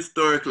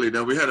historically,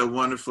 now we had a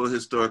wonderful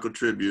historical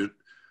tribute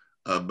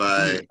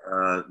by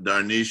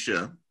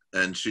Darnisha,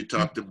 and she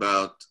talked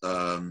about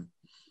Ya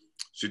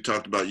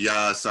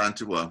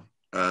Santua.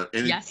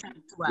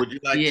 Would you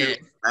like to?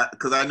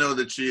 Because I know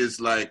that she is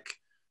like,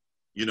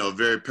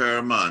 very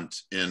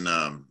paramount in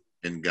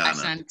Ghana.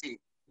 Ashanti.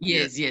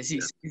 Yes,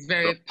 he's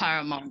very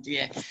paramount.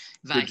 Yeah,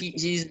 but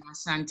he's in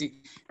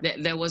Ashanti.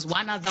 There was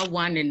one other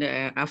one in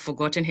I've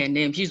forgotten her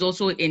name. She's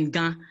also in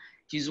Ghana.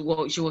 She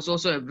was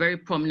also a very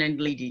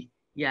prominent lady.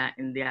 Yeah,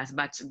 in there.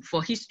 But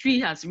for history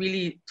has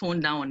really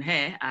toned down on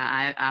her.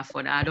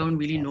 I don't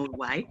really know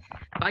why.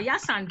 But Ya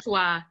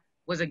Santua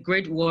was a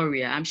great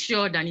warrior. I'm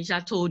sure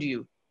Danisha told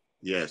you.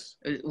 Yes.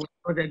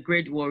 Was a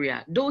great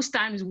warrior. Those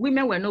times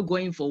women were not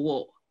going for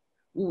war.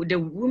 The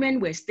women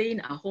were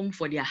staying at home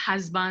for their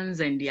husbands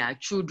and their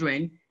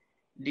children,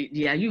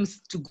 their youth,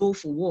 to go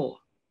for war.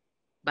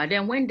 But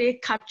then when they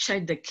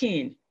captured the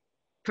king,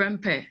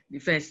 Prempe the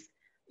first,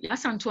 Ya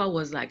Santua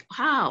was like,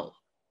 how?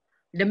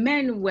 The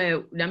men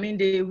were,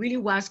 they really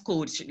was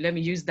cold. Let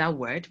me use that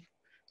word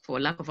for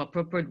lack of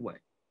appropriate word.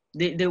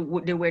 They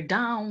were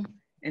down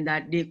and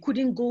that they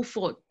couldn't go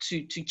forth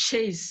to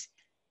chase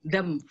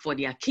them for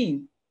their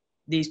king.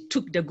 They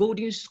took the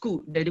golden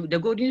stool, the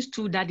golden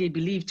stool that they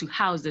believed to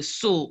house the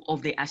soul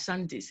of the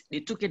Ashantis.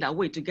 They took it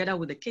away together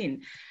with the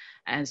king.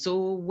 And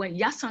so when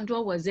Ya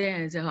Santua was there,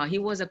 and he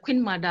was a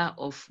queen mother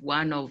of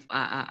one of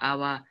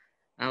our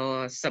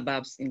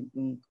suburbs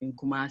in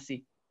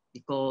Kumasi.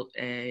 They call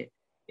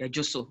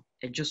Ejoso.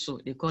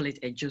 They call it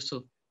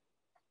Ejoso.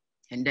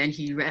 And then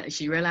she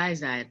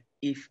realized that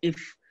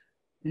if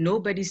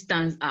nobody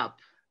stands up,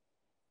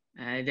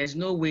 there's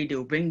no way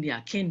they'll bring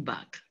their king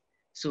back.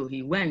 So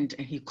he went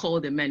and he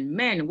called the men.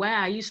 Men, why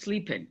are you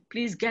sleeping?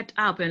 Please get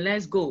up and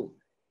let's go.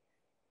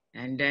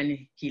 And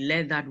then he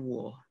led that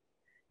war.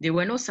 They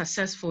were not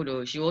successful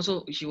though. She was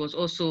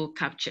also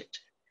captured.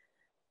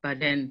 But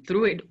then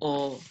through it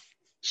all,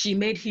 she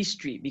made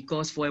history,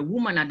 because for a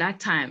woman at that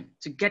time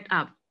to get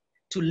up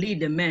to lead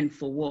the men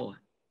for war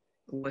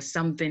was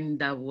something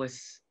that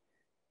was,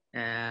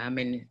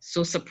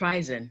 so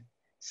surprising.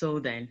 So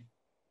then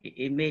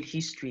it made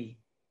history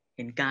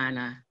in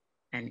Ghana,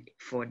 and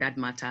for that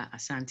matter,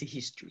 Ashanti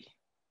history.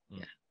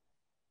 Yeah.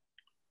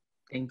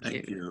 Thank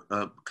you.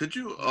 Could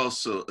you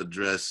also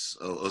address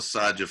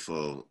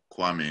Osajifo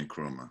Kwame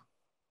Nkrumah?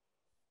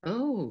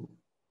 Oh,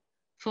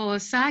 for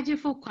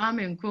Osajifo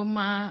Kwame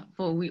Nkrumah,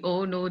 we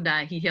all know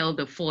that he held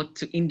the fort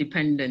to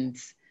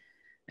independence.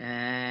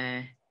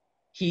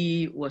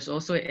 He was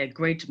also a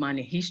great man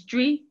in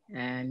history,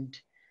 and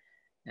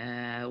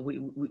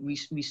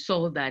we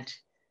saw that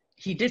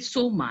he did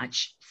so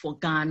much for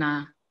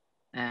Ghana.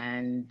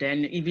 And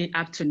then even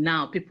up to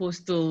now, people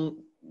still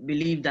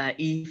believe that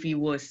if he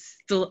was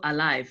still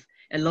alive,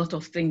 a lot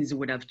of things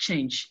would have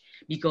changed,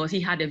 because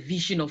he had a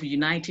vision of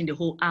uniting the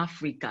whole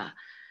Africa.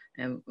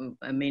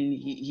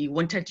 He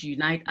wanted to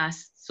unite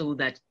us so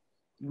that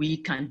we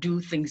can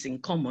do things in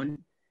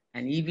common.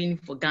 And even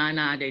for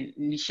Ghana, the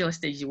initial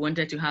stage, he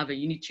wanted to have a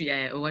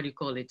unitary, what do you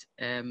call it?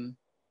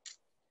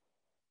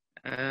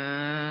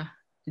 The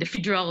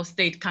federal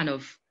state kind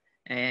of,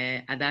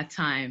 at that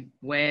time,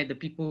 where the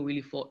people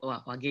really fought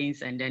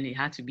against, and then it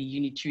had to be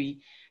unitary.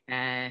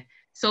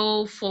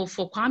 So for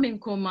Kwame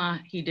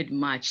Nkrumah, he did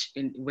much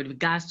with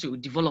regards to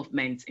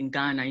development in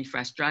Ghana,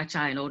 infrastructure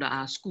and all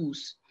our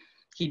schools.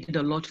 He did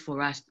a lot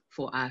for us,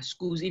 for our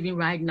schools. Even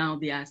right now,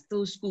 there are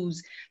still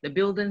schools, the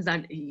buildings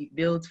that he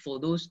built for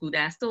those schools, they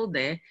are still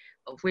there,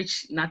 of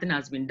which nothing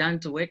has been done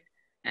to it.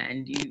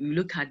 And you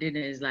look at it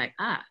and it's like,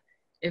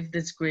 if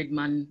this great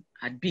man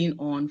had been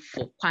on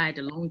for quite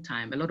a long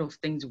time, a lot of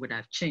things would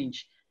have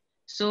changed.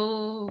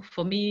 So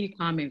for me,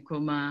 Kwame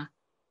Nkrumah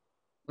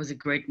was a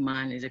great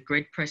man, is a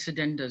great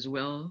president as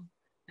well.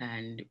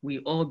 And we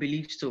all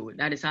believe so.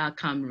 That is how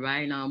come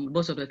right now,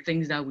 most of the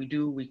things that we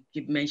do, we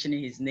keep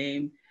mentioning his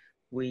name.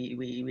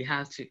 We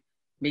have to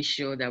make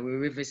sure that we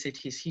revisit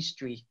his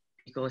history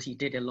because he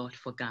did a lot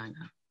for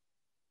Ghana.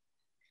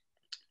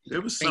 There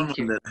was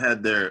someone that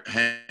had their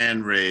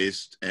hand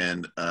raised,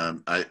 and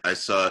I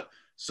saw it.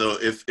 So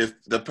if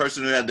the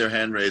person who had their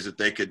hand raised, if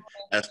they could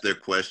ask their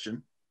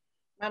question.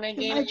 Can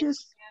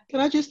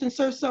I just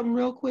insert something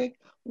real quick?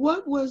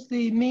 What was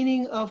the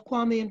meaning of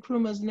Kwame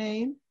Nkrumah's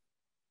name?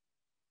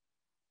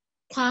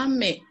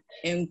 Kwame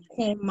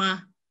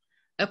Nkrumah.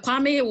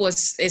 Kwame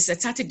is a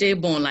Saturday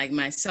born like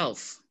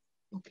myself.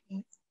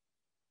 Okay.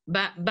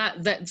 But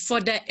for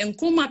the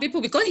Nkrumah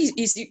people, because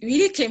he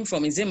really came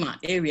from Izima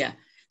area,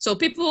 so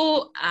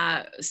people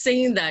are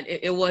saying that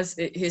it was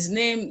his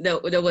name,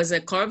 there was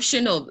a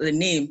corruption of the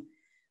name,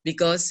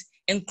 because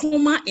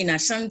Nkrumah in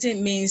Ashanti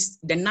means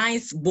the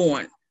ninth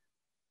born.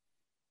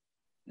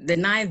 The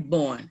ninth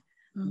born.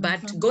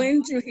 But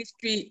going through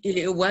history,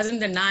 it wasn't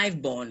the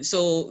ninth born.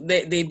 So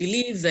they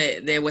believe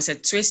that there was a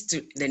twist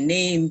to the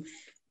name,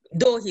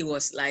 though he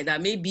was like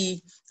that.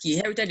 Maybe he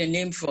inherited the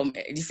name from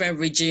a different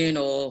region,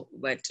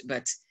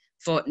 but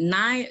for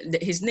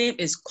his name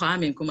is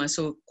Kwame Nkrumah.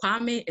 So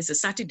Kwame is a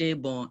Saturday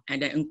born,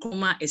 and then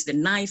Nkrumah is the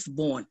ninth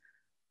born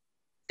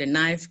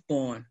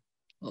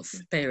of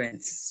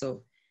parents.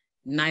 So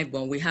ninth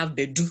born, we have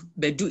Bedu.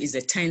 Bedu is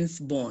the 10th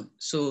born.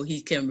 So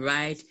he came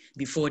right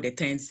before the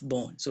 10th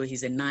born. So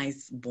he's a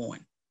ninth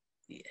born.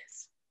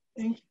 Yes.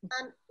 Thank you.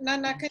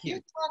 Nana, could you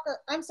talk,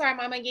 I'm sorry,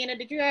 Mama Gina,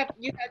 you had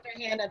your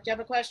hand up. Do you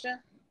have a question?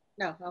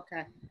 No,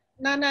 okay.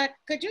 Nana,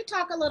 could you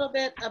talk a little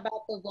bit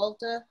about the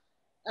Volta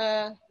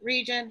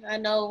region? I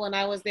know when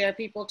I was there,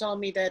 people told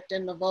me that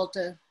in the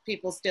Volta,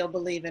 people still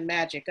believe in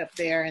magic up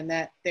there, and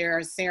that there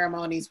are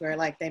ceremonies where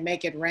like they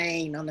make it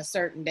rain on a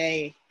certain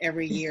day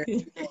every year.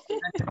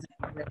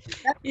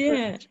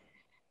 Yeah.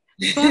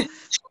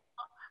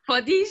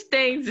 For these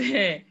things,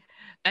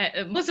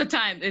 most of the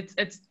time,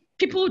 it's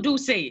people do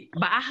say,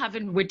 but I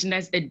haven't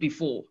witnessed it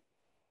before.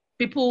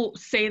 People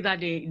say that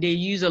they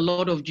use a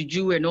lot of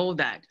juju and all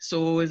that.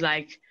 So it's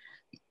like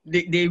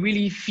they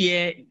really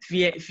fear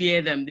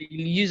them. They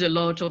use a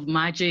lot of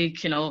magic,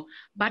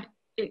 But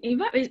in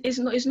fact, it's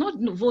not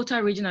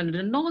Volta regional.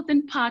 The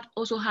northern part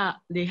also have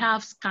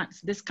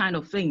this kind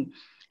of thing,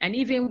 and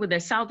even with the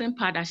southern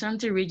part,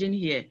 Ashanti region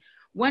here,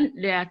 when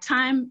there are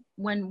time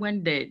when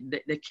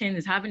the king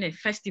is having a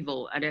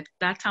festival, at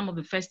that time of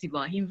the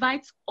festival, he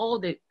invites all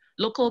the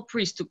local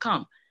priests to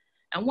come,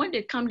 and when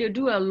they come, they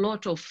do a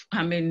lot of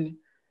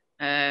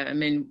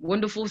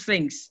wonderful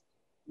things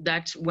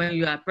that when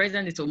you are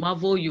present, it will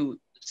marvel you.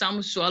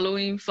 Some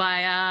swallowing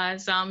fire,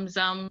 some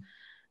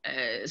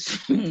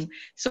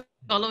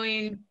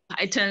swallowing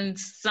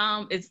pythons.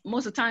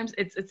 Most of the times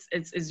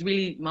it's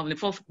really marvelous.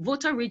 For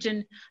Volta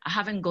region, I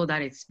haven't got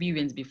that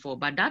experience before,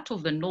 but that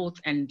of the north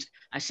and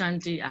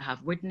Ashanti, I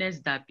have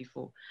witnessed that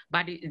before.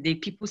 But the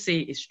people say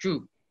it's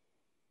true,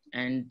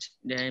 and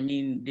they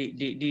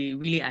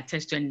really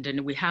attest to it. And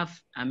then we have,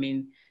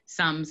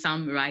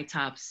 some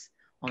write-ups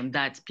on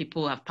that.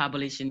 People have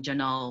published in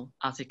journal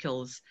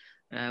articles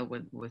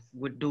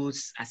with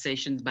those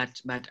assertions,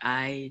 but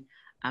I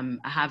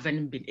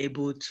haven't been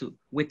able to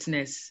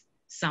witness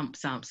some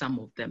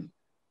of them.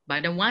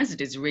 But then once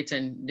it is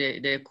written,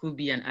 there could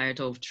be an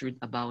iota of truth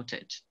about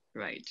it,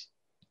 right?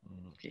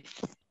 Okay,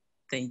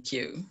 thank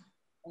you.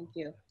 Thank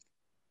you.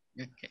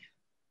 Okay.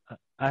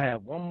 I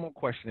have one more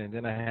question and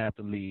then I have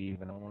to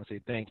leave. And I want to say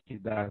thank you,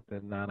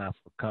 Dr. Nana,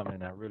 for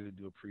coming. I really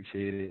do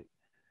appreciate it.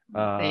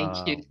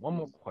 Thank you. One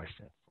more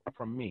question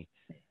from me.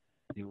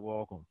 You're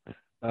welcome.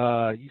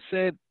 You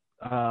said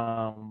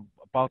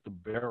about the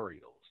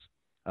burials,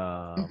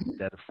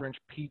 that the French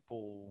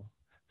people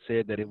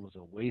said that it was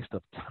a waste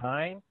of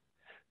time.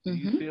 Do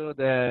you feel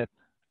that,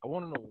 I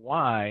want to know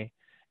why,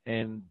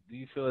 and do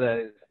you feel that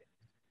it's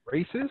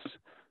racist?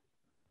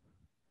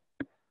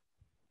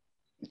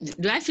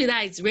 Do I feel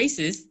that it's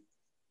racist?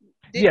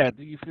 Yeah,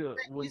 do you feel?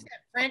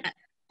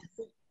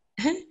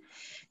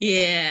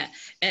 Yeah,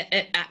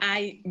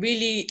 I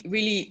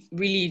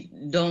really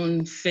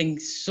don't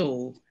think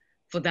so.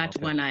 For that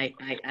one, I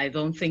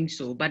don't think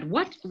so. But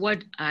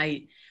what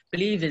I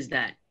believe is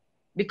that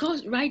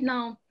because right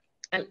now,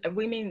 a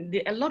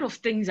lot of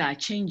things are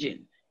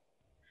changing.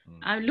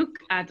 I look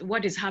at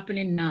what is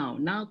happening now.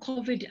 Now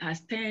COVID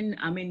has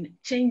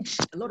changed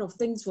a lot of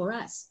things for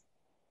us.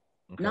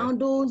 Okay. Now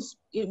those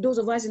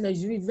of us in the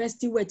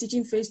university who are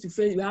teaching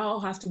face-to-face, we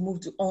all have to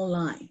move to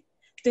online.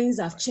 Things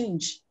have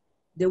changed.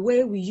 The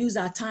way we use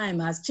our time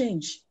has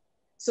changed.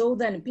 So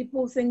then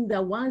people think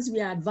that once we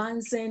are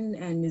advancing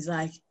and it's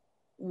like,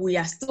 we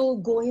are still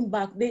going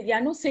back. They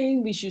are not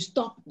saying we should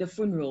stop the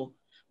funeral,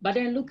 But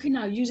then looking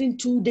at using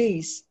 2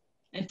 days,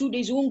 and 2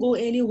 days won't go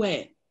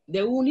anywhere.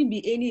 There won't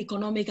be any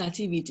economic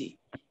activity.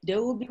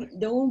 There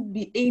won't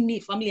be any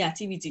family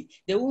activity.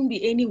 There won't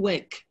be any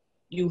work.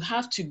 You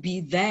have to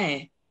be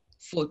there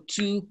for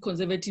 2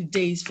 consecutive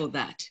days for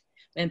that.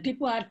 And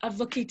people are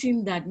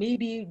advocating that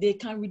maybe they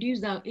can reduce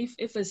that. If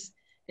it's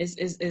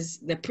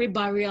the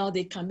pre-burial,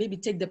 they can maybe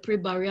take the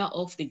pre-burial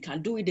off. They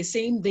can do it the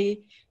same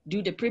day,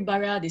 do the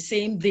pre-burial the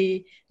same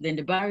day, then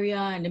the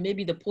burial, and then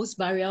maybe the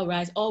post-burial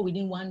rites, all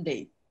within 1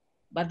 day.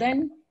 But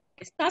then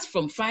it starts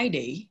from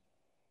Friday,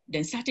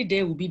 then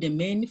Saturday will be the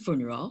main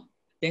funeral,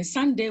 then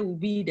Sunday will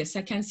be the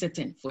second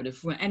sitting for the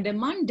funeral, and then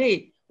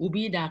Monday will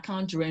be the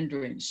account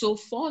rendering. So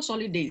 4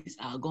 solid days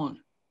are gone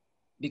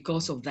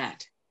because of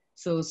that.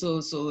 So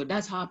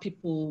that's how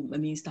people,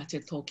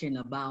 started talking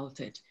about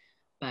it.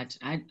 But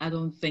I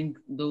don't think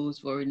those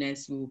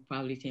foreigners who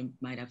probably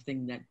might have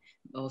think that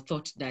or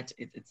thought that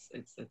it's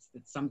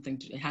something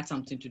it had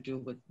something to do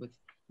with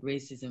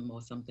racism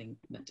or something.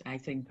 But I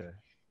think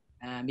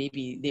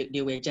maybe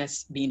they were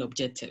just being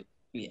objective.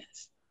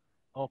 Yes.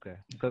 Okay.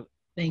 Because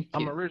thank you.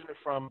 I'm originally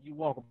from. You're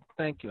welcome.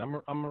 Thank you.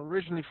 I'm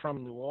originally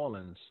from New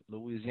Orleans,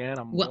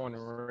 Louisiana. I'm born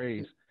and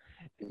raised.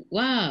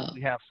 Wow.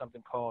 We have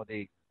something called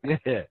a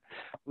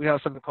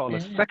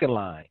second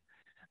line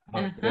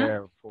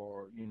there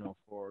for the ones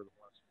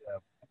who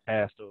have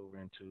passed over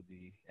into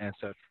the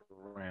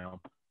ancestral realm,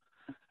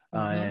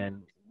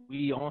 and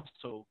we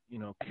also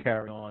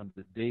carry on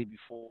the day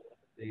before,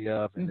 the day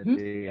of, and the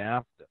day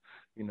after.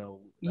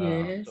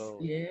 Yes. So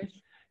yes.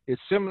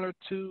 it's similar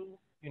to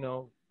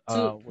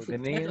what the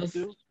Ghanaians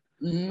do.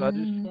 So I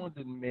just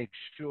wanted to make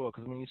sure,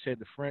 because when you said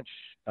the French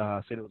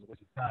said it was a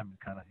waste of time, it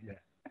kind of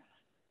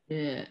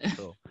Yeah.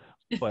 So,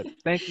 but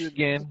thank you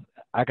again.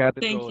 I got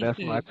to go. That's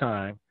my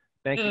time.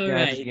 Thank you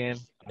guys again.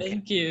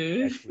 Thank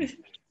you.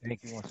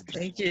 Thank you once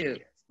again. Thank you.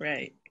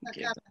 Right.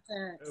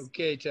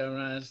 Okay,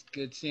 Terrence.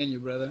 Good seeing you,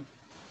 brother.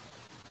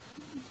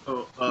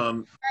 So,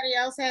 anybody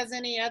else has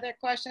any other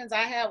questions?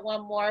 I have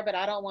one more, but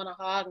I don't want to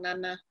hog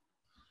Nana.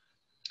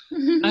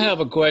 I have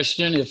a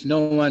question. If no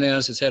one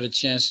else has had a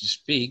chance to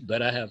speak,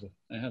 but I have a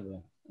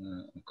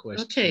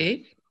question.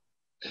 Okay.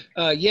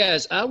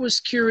 Yes, I was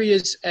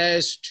curious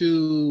as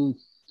to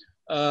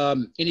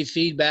any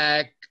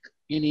feedback,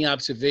 any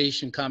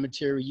observation,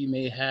 commentary you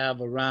may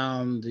have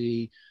around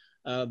the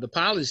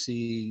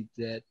policy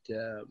that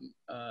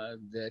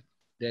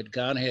that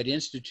Ghana had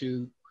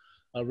instituted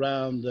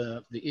around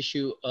the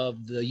issue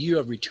of the year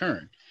of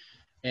return,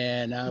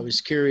 and I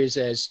was curious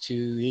as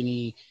to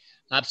any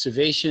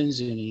observations,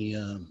 any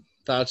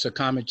thoughts or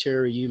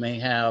commentary you may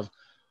have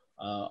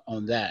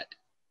on that.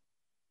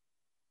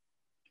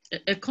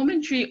 A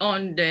commentary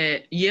on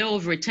the year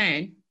of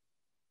return.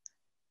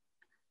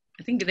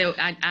 I think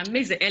I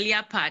missed the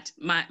earlier part.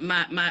 My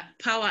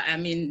power,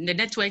 the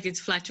network is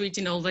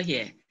fluctuating over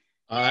here.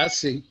 I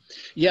see.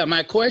 Yeah,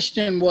 my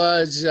question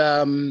was,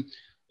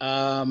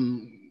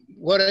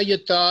 what are your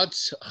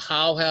thoughts?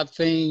 How have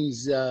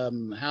things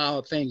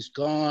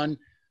gone?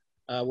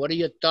 What are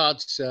your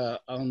thoughts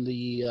on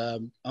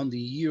the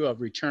year of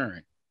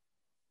return?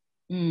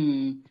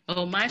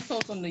 Oh, my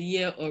thoughts on the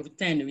year of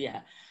return,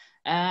 yeah.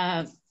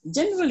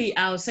 Generally,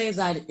 I would say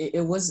that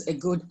it was a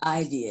good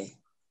idea,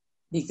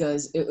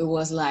 because it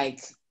was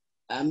like,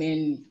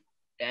 it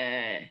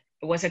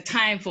was a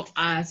time for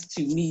us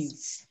to meet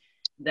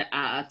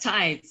our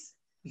tithes,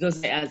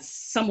 because as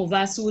some of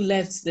us who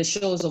left the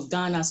shores of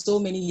Ghana so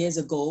many years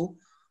ago,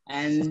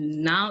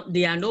 and now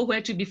they are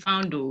nowhere to be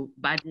found, though,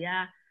 but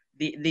their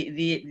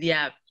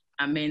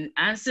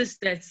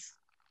ancestors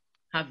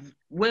have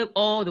worked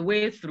all the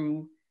way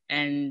through,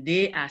 and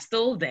they are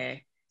still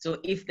there. So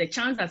if the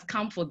chance has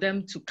come for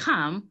them to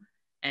come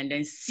and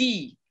then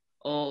see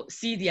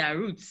their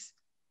roots,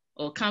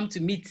 or come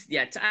to meet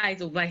their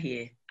tithes over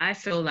here, I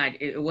felt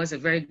like it was a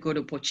very good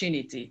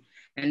opportunity.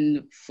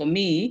 And for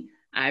me,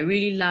 I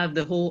really love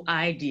the whole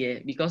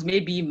idea, because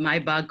maybe my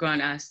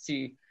background as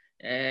to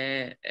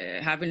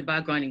having a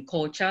background in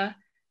culture,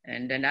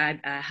 and then I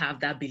have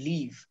that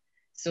belief.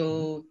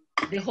 So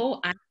the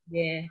whole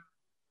idea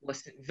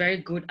was a very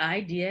good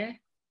idea,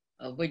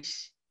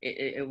 which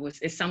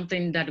it's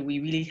something that we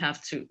really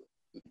have to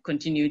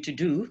continue to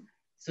do,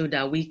 so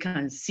that we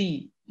can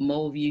see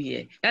more of you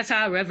here. That's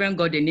how Reverend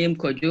got the name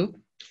Kojo.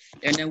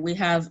 And then we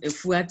have a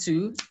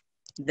Fuatu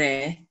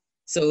there.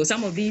 So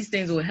some of these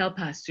things will help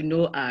us to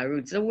know our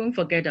roots. So we won't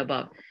forget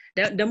about.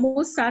 The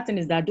most certain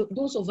is that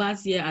those of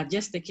us here are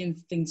just taking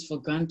things for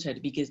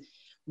granted, because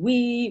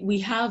we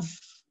have,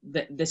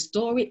 the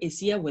story is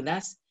here with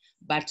us,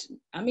 but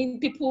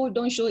people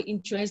don't show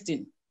interest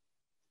in.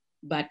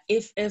 But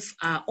if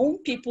our own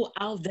people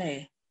out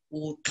there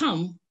will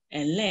come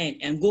and learn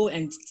and go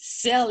and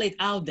sell it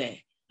out there,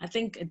 I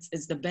think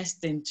it's the best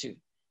thing too.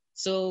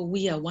 So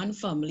we are one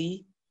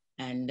family,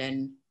 and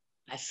then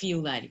I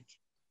feel like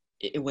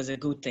it was a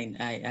good thing.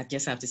 I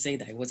just have to say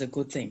that it was a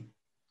good thing.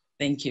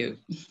 Thank you.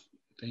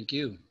 Thank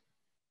you.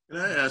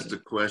 Can I ask a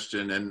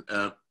question? And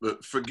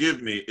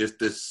forgive me if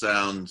this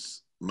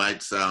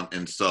might sound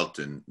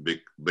insulting,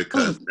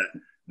 because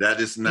That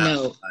is not.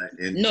 No,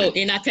 no.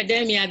 In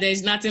academia,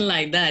 there's nothing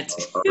like that.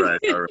 All right,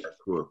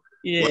 cool.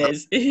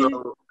 Yes. Well,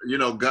 so, you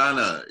know,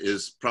 Ghana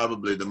is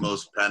probably the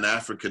most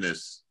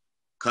Pan-Africanist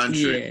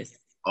country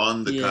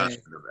on the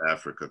continent of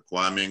Africa.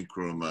 Kwame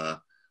Nkrumah,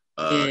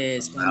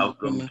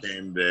 Malcolm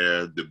came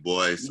there, Du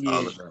Bois,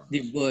 all of them.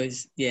 Du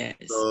Bois, yes.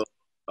 So,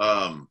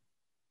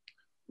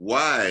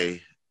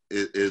 why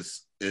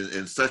is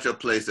in such a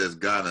place as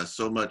Ghana,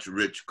 so much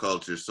rich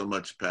culture, so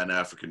much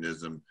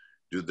Pan-Africanism,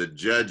 do the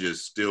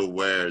judges still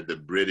wear the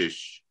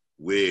British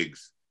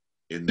wigs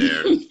in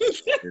their?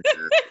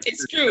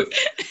 It's true.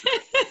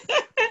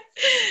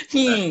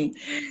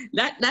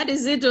 That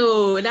is it.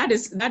 Oh, that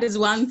is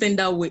one thing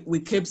that we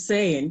keep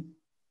saying,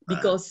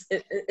 because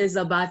it's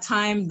about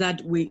time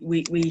that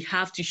we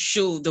have to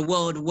show the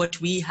world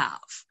what we have.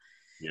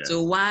 Yeah.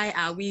 So why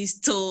are we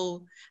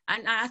still?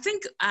 And I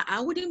think I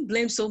wouldn't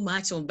blame so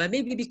much on, but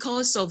maybe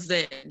because of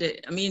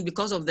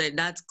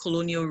that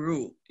colonial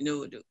rule, you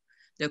know,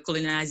 the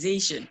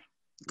colonization,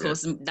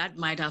 because that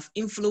might have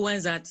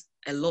influenced that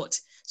a lot.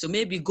 So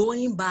maybe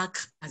going back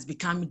has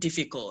become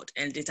difficult,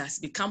 and it has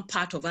become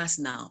part of us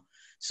now.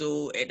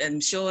 So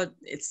I'm sure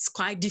it's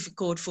quite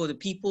difficult for the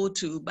people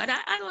to, but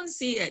I don't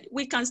see it.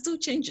 We can still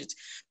change it,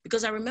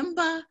 because I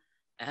remember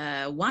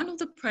one of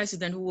the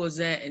presidents who was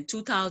there in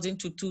 2000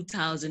 to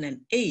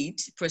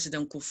 2008,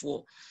 President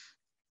Kufuor,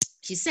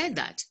 he said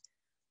that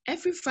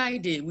every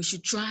Friday we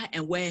should try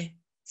and wear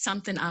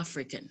something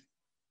African.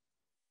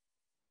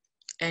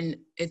 And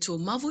it will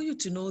marvel you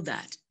to know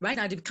that right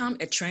now it become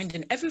a trend,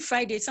 and every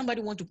Friday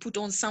somebody want to put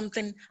on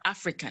something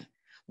African,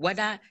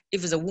 whether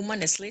if it's a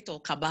woman, a slate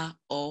or kaba,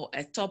 or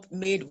a top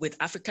made with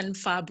African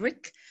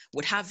fabric,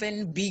 with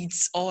having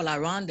beads all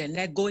around, and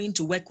they're going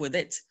to work with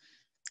it.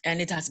 And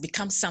it has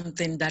become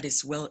something that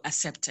is well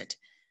accepted.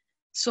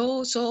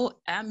 So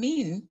I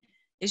mean,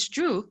 it's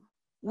true.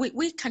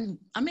 We can,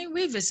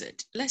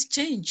 revisit, let's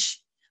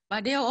change.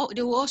 But they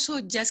will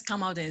also just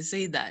come out and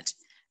say that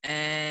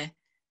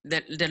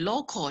the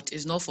law court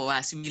is not for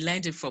us. We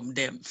learned it from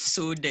them.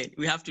 So then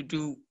we have to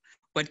do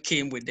what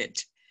came with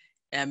it.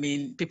 I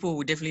mean, people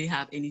will definitely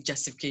have any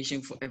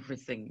justification for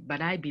everything.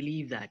 But I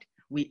believe that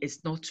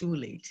it's not too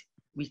late.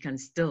 We can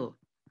still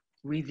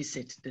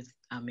revisit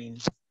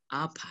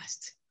our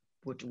past,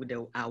 with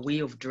our way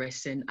of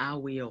dressing, our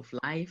way of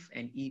life,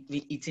 and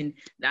eating.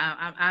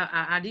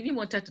 I didn't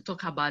wanted to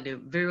talk about the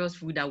various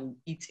food that we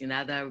eat in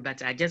other,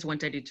 but I just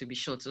wanted it to be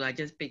short. So I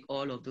just pick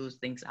all of those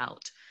things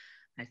out.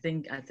 I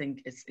think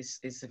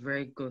it's a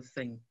very good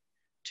thing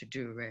to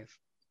do, Rev.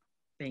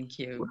 Thank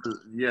you. Well,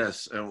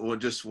 yes,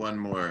 and just one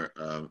more.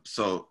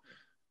 So,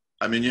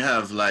 I mean, you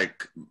have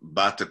like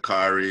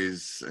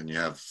batakaris and you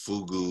have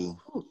fugu.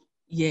 Oh,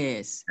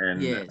 yes.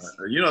 And yes.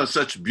 You know,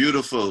 such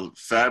beautiful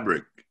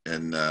fabric,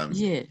 and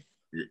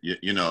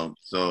you know,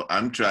 so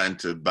I'm trying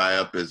to buy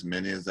up as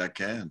many as I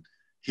can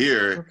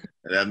here. Okay.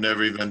 And I've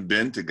never even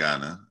been to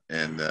Ghana,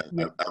 and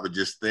I would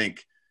just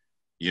think,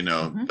 you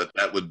know, but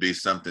that would be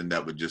something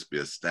that would just be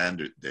a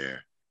standard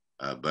there.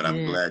 But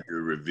I'm glad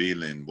you're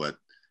revealing what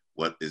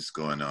is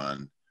going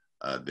on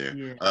there.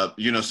 Yeah.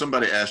 You know,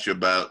 somebody asked you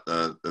about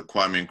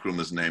Kwame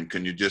Nkrumah's name.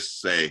 Can you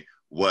just say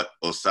what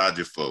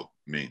Osajifo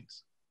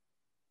means?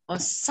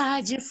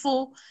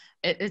 Osajifo,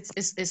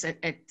 it's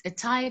a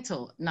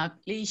title, an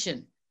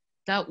appellation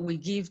that we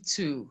give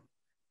to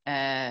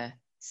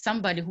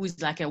somebody who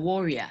is like a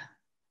warrior.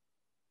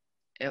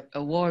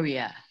 A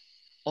warrior.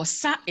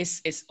 Osa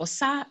is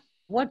Osa.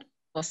 What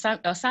Osa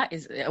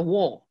is a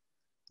war.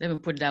 Let me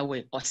put it that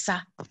way.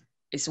 Osa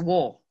is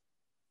war.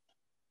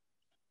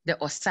 The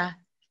Osa.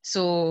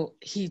 So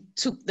he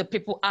took the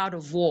people out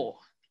of war.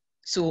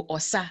 So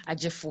Osa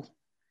Ajifo.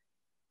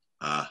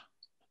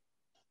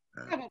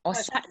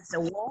 Osa is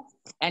a war,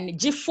 and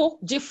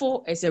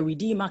Jifo is a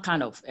redeemer,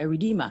 kind of a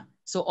redeemer.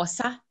 So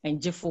Osa and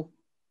Jifo.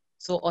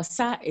 So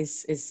Osa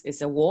is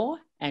a war,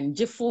 and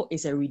Jifo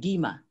is a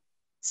redeemer.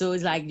 So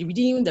it's like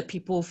redeeming the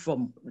people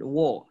from the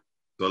war.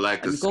 So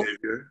like a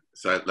savior?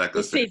 So like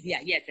a savior,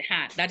 yes,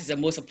 that is the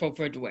most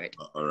appropriate word.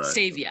 All right.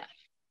 Savior,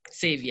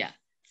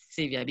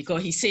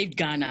 because he saved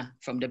Ghana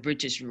from the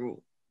British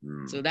rule.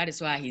 So that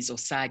is why he's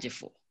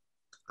Osajifo.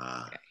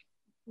 Okay.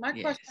 My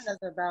question is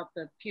about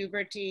the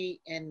puberty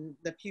and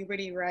the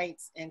puberty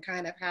rights and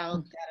kind of how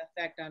that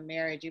affect on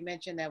marriage. You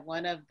mentioned that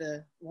one of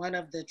the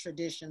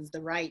traditions,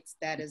 the rights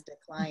that is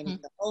declining,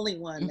 the only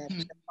one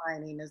that's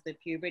declining is the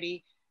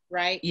puberty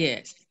right?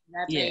 Yes.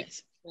 That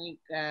makes me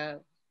think,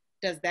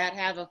 does that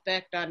have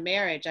effect on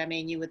marriage? I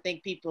mean, you would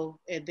think people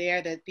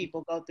that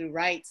people go through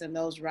rites, and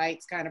those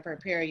rites kind of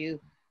prepare you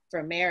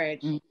for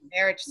marriage.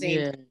 Marriage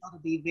seems to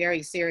be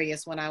very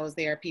serious. When I was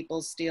there,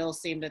 people still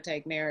seem to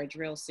take marriage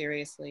real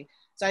seriously.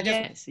 So I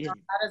just how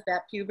does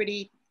that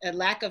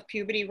lack of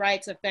puberty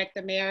rites affect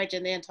the marriage?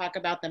 And then talk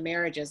about the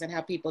marriages and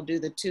how people do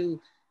the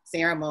two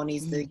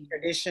ceremonies, the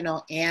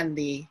traditional and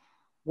the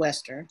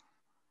Western.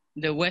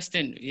 The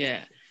Western,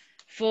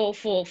 For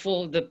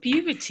the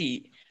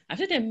puberty, I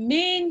think the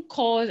main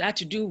cause had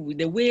to do with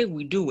the way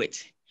we do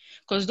it.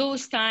 Because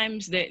those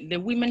times the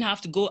women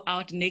have to go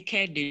out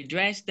naked, they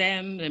dress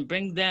them and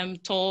bring them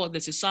to the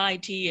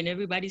society and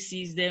everybody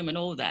sees them and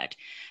all that.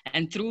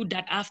 And through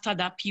that, after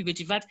that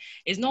puberty, that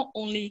is not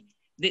only,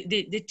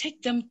 they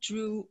take them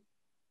through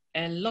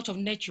a lot of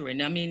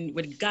nurturing. I mean,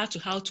 with regard to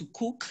how to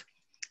cook,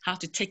 how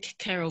to take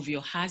care of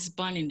your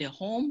husband in the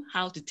home,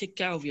 how to take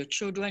care of your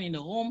children in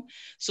the home.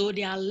 So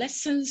there are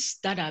lessons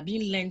that are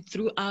being learned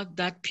throughout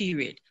that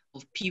period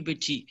of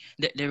puberty,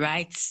 the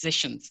right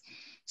sessions.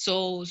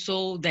 So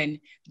then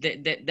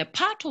the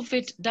part of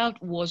it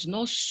that was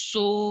not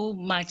so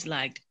much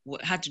like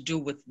what had to do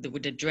with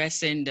the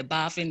dressing, the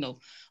bathing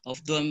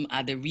of them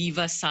at the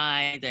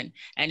riverside, and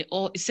it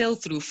all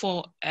sailed through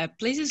for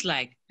places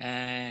like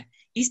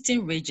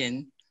Eastern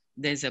region.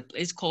 There's a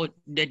place called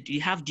that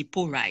you have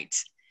depot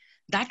rights.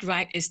 That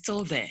right is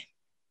still there.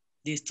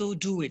 They still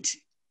do it.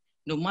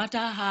 No matter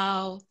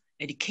how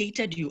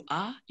educated you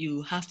are,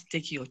 you have to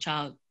take your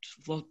child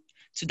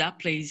to that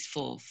place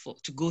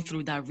to go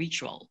through that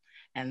ritual.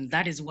 And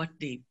that is what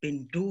they've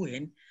been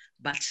doing.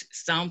 But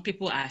some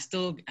people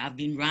have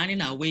been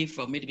running away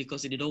from it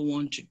because they don't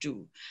want to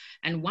do.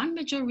 And one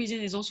major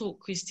reason is also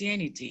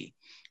Christianity.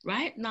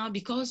 Right now,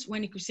 because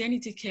when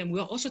Christianity came,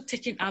 we're also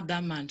taking up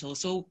that mantle.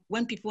 So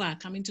when people are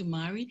coming to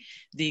marry,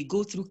 they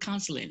go through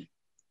counseling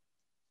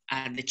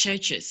at the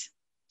churches.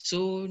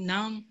 So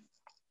now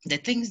the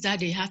things that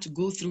they had to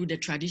go through the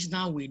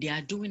traditional way, they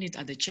are doing it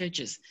at the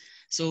churches.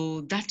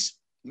 So that's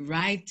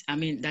right. I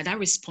mean, that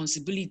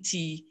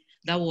responsibility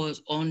that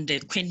was on the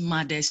queen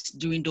mothers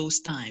during those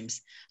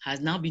times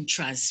has now been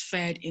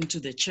transferred into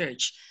the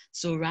church.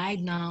 So right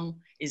now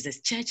is the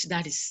church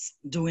that is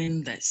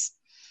doing this.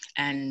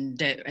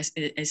 And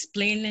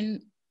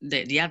explaining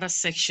the other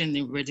section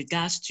in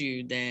regards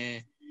to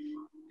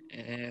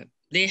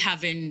they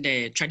having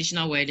the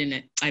traditional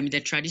wedding, I mean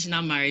the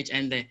traditional marriage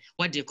and the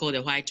what they call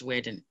the white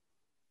wedding.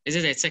 Is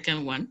it the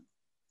second one?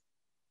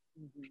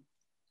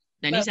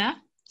 Danisa?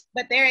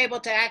 But they're able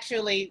to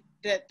actually,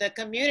 the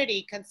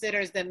community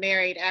considers them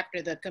married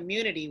after the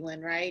community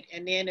one, right?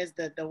 And then is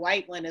the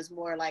white one is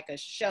more like a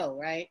show,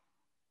 right?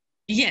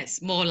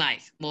 Yes, more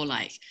like.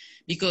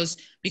 Because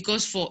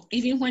for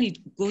even when you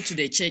go to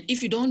the church,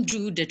 if you don't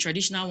do the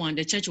traditional one,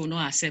 the church will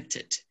not accept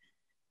it.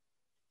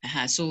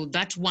 So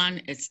that one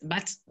is,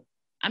 but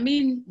I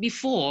mean,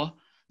 before,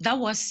 that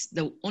was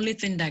the only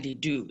thing that they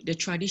do. The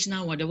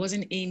traditional one, there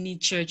wasn't any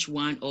church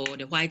one or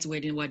the white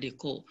wedding, what they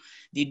call.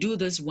 They do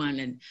this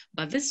one,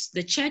 but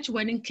the church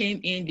wedding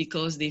came in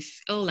because they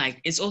feel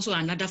like it's also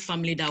another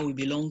family that we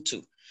belong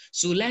to.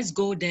 So let's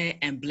go there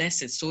and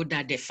bless it so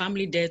that the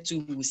family there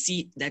too will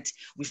see that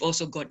we've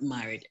also got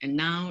married. And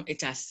now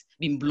it has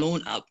been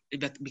blown up.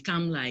 It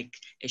become like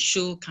a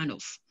show kind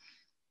of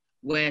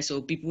where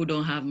so people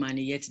don't have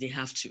money yet they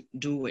have to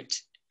do it.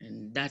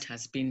 And that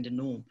has been the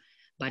norm.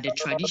 But the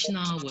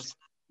traditional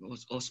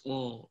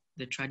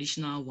the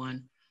traditional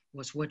one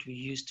was what we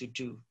used to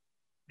do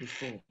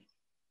before.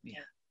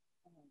 Yeah.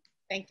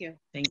 Thank you.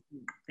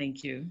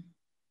 Thank you.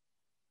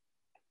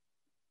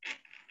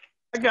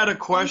 I got a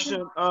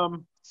question.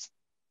 In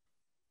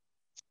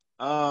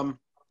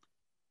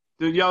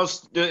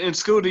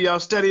school, do y'all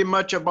study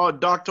much about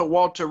Dr.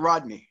 Walter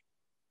Rodney?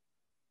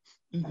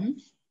 Mm-hmm.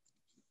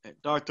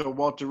 Dr.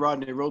 Walter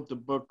Rodney wrote the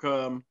book,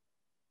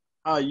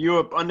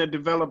 Europe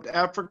Underdeveloped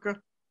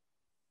Africa.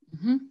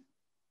 Mm-hmm.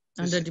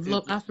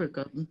 Underdeveloped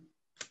Africa.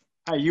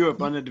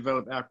 Europe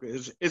Underdeveloped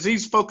Africa. Is he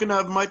spoken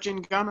of much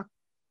in Ghana?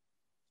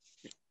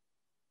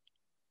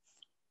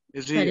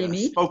 Is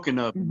he spoken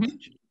of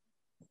much?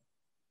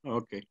 Oh,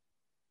 okay.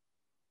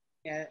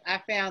 Yeah, I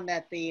found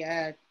that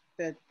the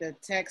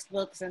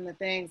textbooks and the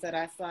things that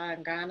I saw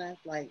in Ghana,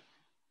 like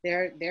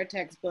their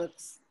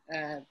textbooks,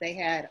 they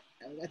had,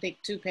 I think,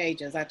 2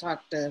 pages. I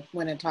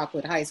went and talked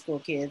with high school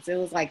kids. It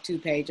was like 2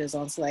 pages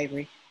on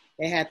slavery.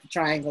 They had the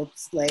triangle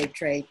slave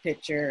trade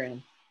picture,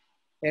 and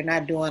they're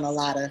not doing a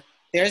lot of,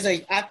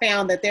 I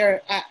found that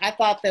I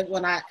thought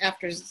that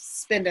after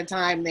spending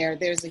time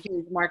there's a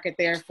huge market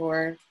there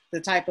for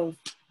the type of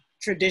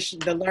tradition,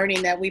 the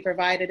learning that we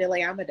provide at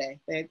Ileamade.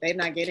 They're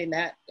not getting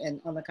that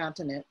on the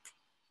continent.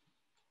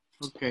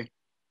 Okay.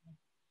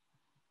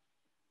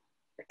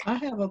 I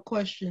have a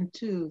question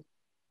too.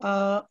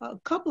 A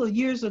couple of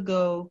years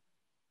ago,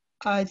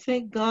 I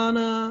think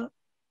Ghana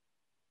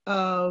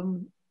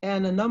and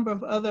a number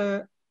of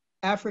other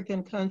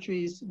African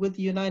countries with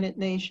the United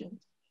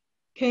Nations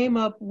came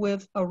up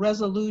with a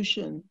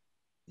resolution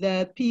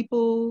that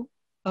people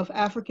of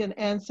African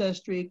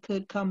ancestry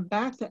could come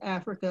back to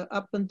Africa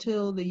up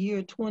until the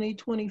year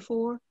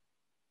 2024.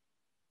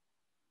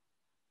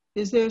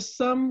 Is there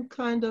some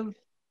kind of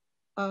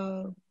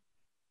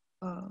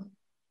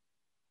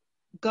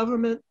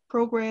government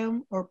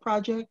program or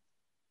project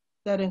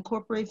that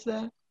incorporates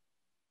that?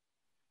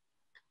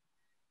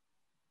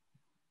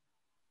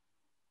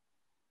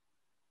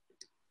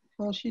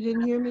 Well, she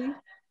didn't hear me.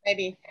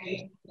 Maybe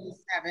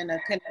she's having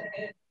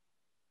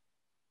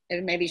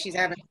maybe she's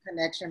having a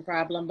connection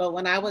problem. But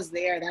when I was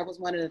there, that was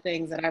one of the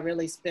things that I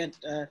really spent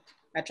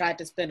I tried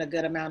to spend a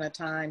good amount of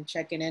time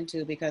checking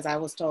into, because I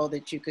was told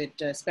that you could,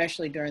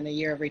 especially during the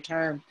year of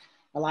return,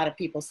 a lot of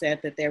people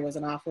said that there was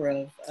an offer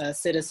of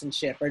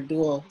citizenship or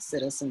dual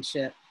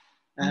citizenship.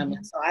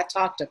 And so I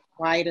talked to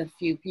quite a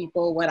few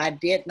people. What I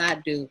did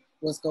not do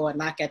was go and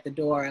knock at the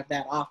door of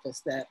that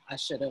office that I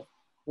should have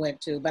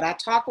went to. But I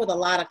talked with a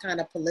lot of kind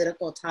of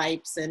political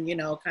types and, you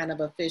know, kind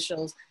of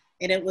officials.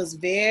 And it was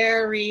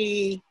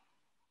very,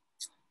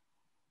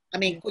 I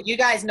mean, you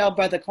guys know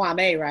Brother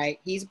Kwame, right?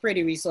 He's a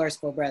pretty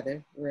resourceful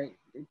brother.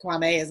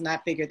 Kwame has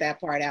not figured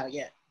that part out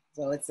yet.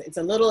 So it's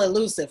a little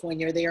elusive when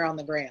you're there on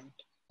the ground,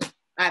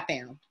 I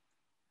found.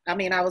 I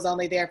mean, I was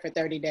only there for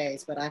 30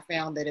 days, but I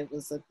found that it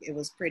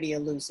was pretty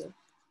elusive.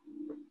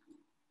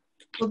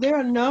 Well, there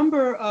are a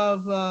number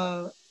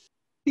of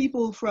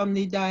people from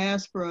the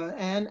diaspora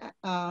and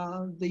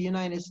the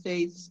United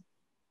States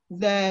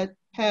that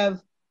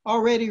have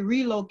already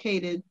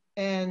relocated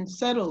and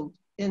settled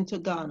into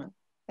Ghana.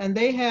 And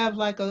they have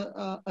like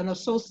an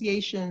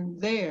association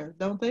there,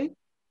 don't they?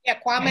 Yeah,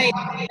 Kwame is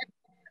the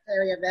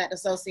secretary of that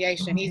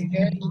association. He's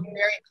very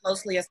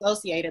closely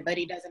associated, but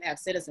he doesn't have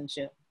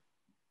citizenship.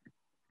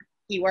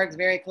 He works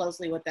very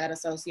closely with that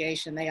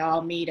association. They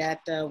all meet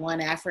at One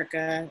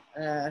Africa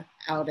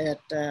out at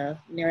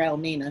near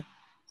Elmina.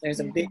 There's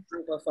a big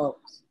group of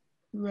folks.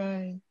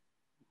 Right.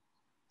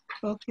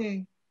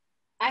 Okay.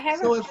 I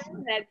have a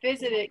friend that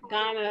visited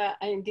Ghana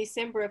in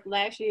December of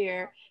last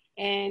year,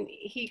 and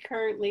he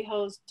currently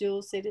holds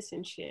dual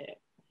citizenship.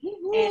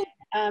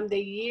 And the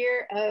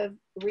year of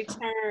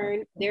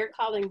return, they're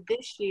calling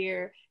this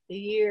year the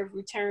year of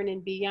return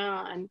and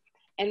beyond.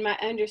 And my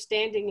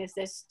understanding is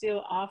they're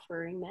still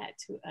offering that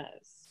to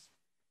us.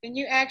 Can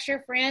you ask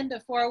your friend to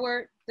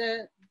forward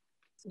the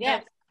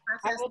Yes,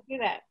 I will do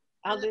that.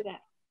 I'll do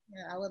that.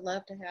 Yeah, I would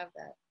love to have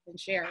that and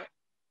share it.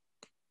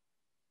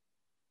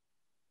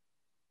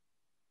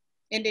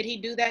 And did he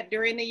do that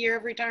during the year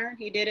of return?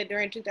 He did it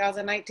during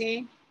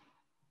 2019?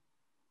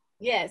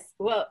 Yes,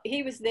 well,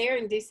 he was there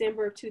in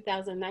December of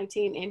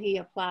 2019 and he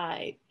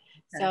applied.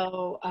 Okay.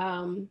 So,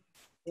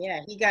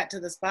 yeah, he got to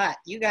the spot.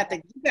 You got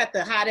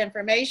the hot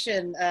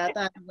information,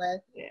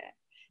 yeah.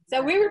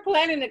 So we were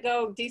planning to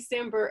go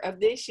December of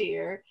this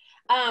year.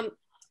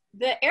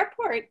 The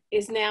airport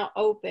is now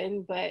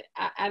open, but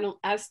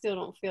I still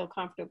don't feel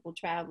comfortable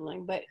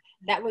traveling. But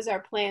that was our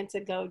plan, to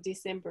go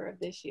December of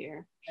this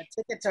year. The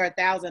tickets are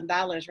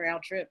 $1,000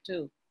 round trip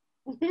too.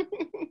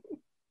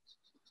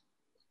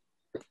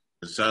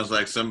 It sounds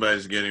like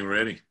somebody's getting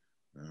ready.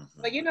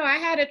 But you know, I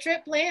had a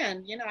trip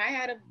planned. You know, I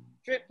had a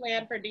trip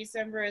planned for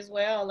December as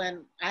well,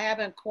 and I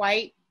haven't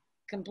quite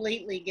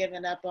completely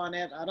given up on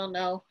it. I don't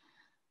know.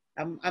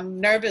 I'm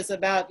nervous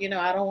about, you know,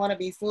 I don't want to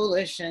be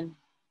foolish and,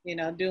 you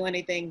know, do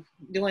anything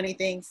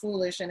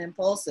foolish and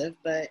impulsive,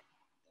 but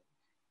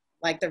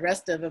like the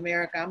rest of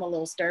America, I'm a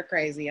little stir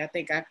crazy. I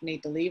think I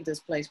need to leave this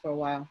place for a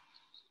while.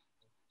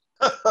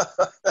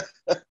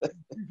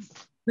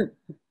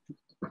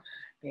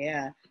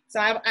 Yeah. So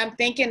I'm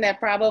thinking that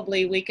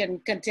probably we can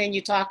continue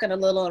talking a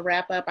little and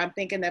wrap up. I'm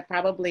thinking that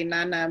probably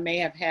Nana may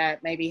have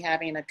maybe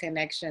having a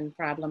connection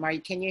problem.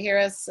 Can you hear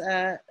us,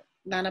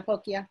 Nana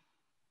Pokuaa?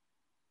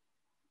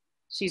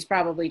 She's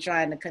probably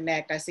trying to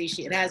connect. I see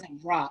it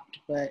hasn't dropped,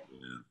 but.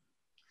 Yeah.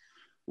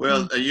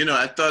 Well, you know,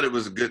 I thought it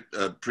was a good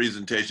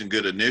presentation,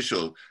 good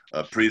initial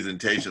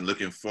presentation.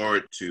 Looking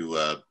forward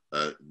to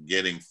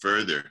getting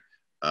further.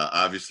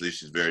 Obviously,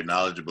 she's very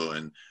knowledgeable,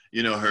 and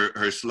you know,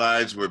 her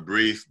slides were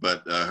brief,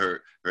 but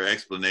her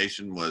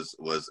explanation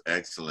was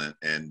excellent,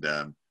 and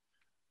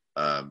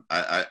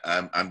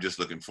I'm just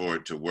looking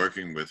forward to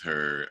working with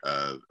her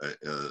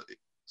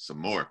some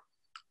more.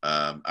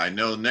 I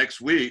know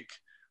next week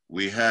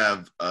we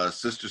have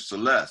Sister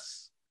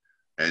Celeste,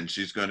 and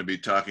she's going to be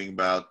talking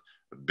about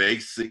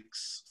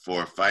basics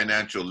for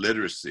financial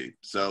literacy.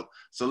 So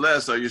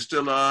Celeste, are you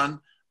still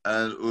on?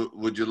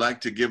 Would you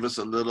like to give us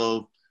a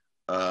little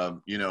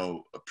you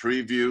know, a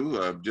preview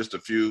of just a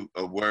few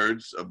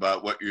words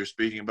about what you're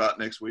speaking about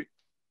next week?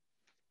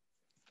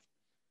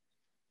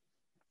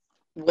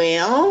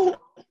 Well,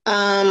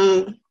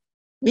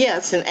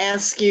 yes, and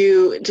ask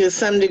you to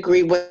some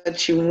degree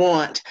what you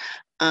want.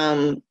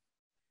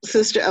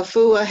 Sister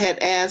Afua had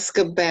asked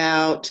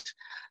about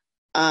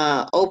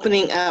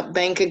opening up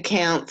bank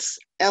accounts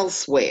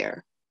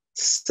elsewhere.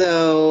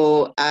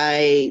 So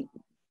I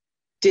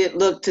did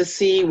look to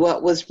see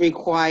what was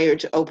required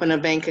to open a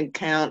bank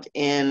account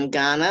in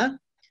Ghana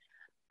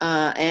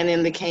and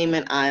in the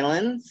Cayman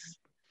Islands.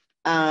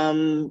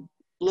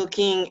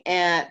 Looking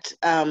at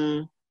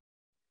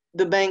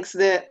the banks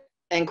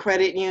and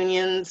credit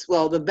unions,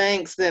 well, the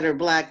banks that are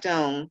Black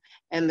owned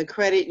and the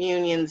credit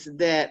unions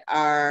that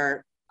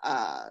are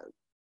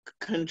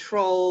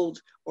controlled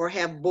or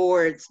have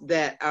boards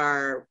that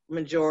are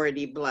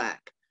majority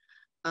Black.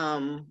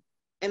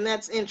 And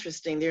that's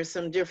interesting. There's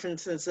some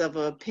differences of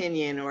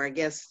opinion, or I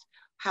guess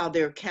how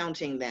they're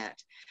counting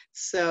that.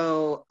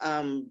 So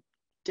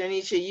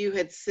Danisha, you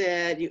had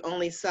said you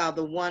only saw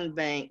the one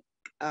bank,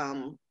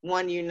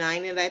 One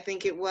United, I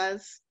think it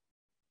was.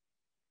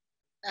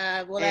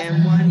 Well,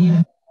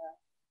 and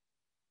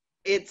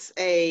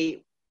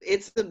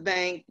it's the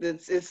bank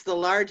it's the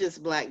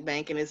largest Black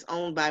bank, and it's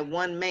owned by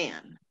one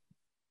man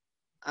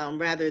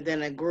rather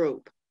than a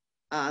group.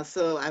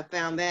 So I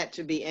found that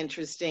to be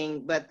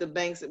interesting, but the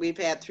banks that we've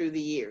had through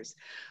the years,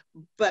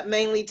 but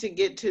mainly to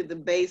get to the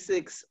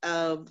basics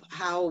of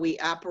how we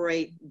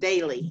operate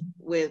daily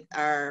with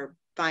our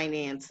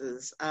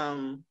finances,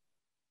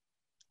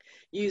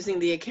 using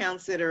the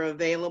accounts that are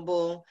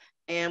available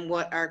and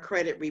what our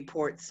credit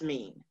reports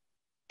mean,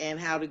 and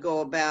how to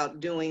go about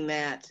doing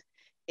that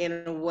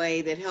in a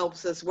way that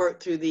helps us work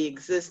through the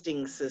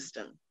existing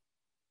system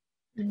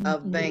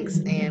of banks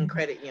and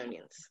credit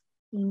unions.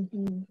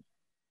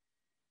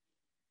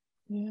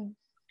 Yeah.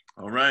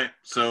 All right.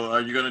 So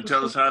are you going to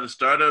tell us how to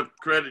start a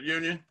credit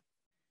union?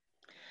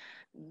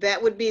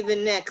 That would be the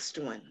next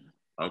one.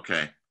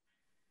 Okay.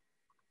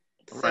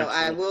 So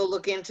I will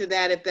look into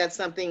that if that's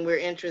something we're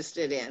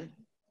interested in.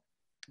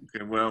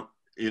 Okay. Well,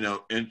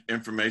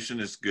 information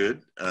is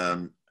good.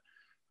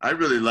 I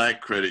really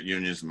like credit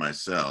unions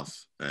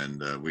myself,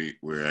 and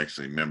we're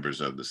actually members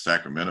of the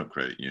Sacramento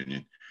Credit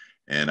Union.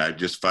 And I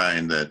just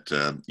find that,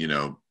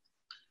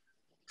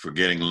 for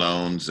getting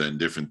loans and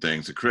different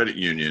things, the credit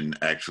union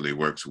actually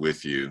works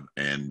with you.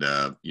 And,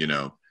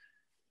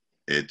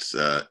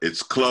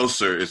 it's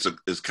closer,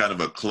 it's kind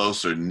of a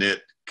closer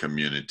knit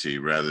community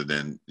rather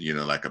than,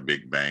 like a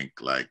big bank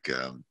like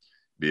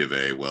B of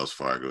A, Wells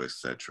Fargo,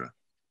 etc.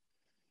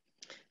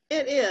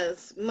 It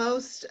is.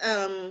 Most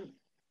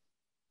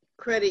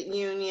credit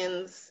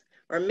unions,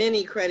 or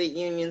many credit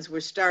unions, were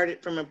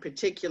started from a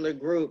particular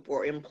group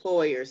or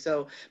employer,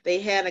 so they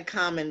had a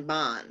common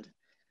bond.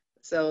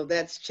 So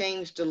that's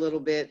changed a little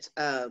bit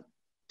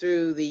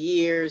through the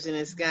years, and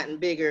it's gotten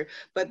bigger,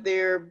 but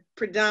they're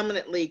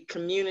predominantly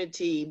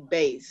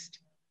community-based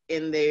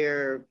in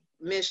their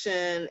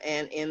mission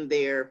and in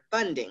their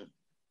funding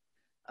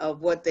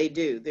of what they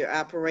do. Their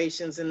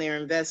operations and their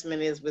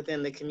investment is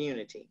within the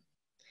community.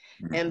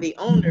 And the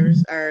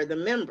owners are the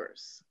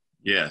members.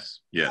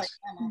 Yes, yes.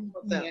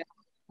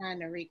 Trying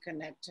to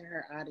reconnect to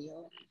her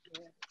audio.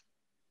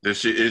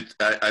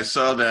 I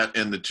saw that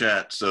in the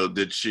chat. So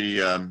did she,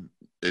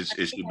 is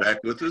she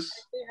back with us?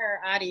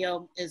 Her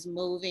audio is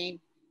moving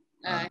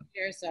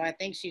here, so I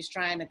think she's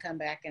trying to come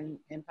back and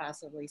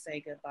possibly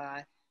say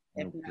goodbye.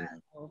 If not,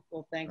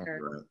 we'll thank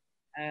her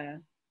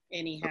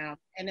anyhow.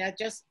 And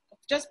just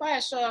by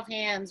a show of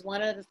hands,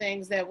 one of the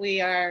things that we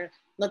are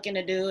looking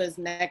to do is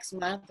next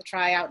month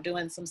try out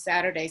doing some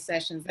Saturday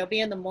sessions. They'll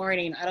be in the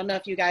morning. I don't know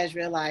if you guys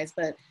realize,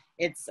 but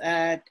it's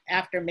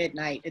after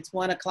midnight. It's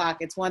 1 o'clock.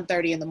 It's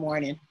 1:30 in the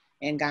morning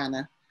in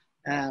Ghana.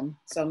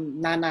 So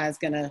Nana is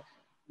gonna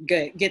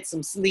get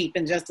some sleep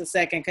in just a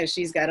second because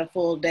she's got a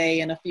full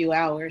day and a few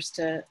hours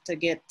to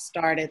get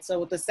started.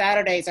 So the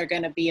Saturdays are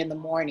gonna be in the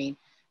morning.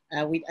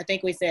 I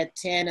think we said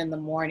 10 in the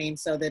morning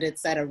so that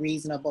it's at a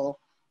reasonable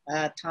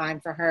time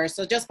for her.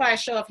 So just by a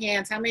show of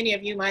hands, how many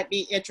of you might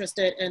be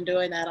interested in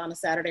doing that on a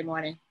Saturday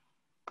morning?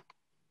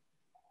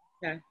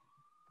 Okay.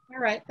 All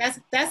right,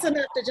 that's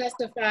enough to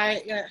justify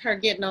her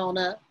getting on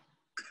up.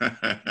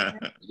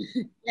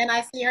 And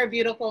I see her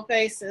beautiful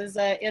face is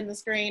in the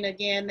screen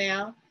again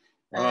now.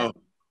 Oh,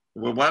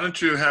 well, why don't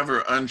you have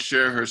her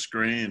unshare her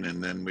screen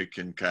and then we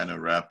can kind of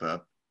wrap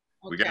up.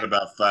 Okay. We got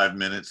about 5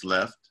 minutes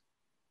left.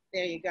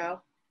 There you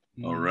go.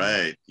 All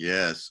right,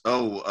 yes.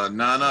 Oh,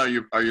 Nana,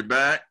 are you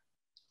back?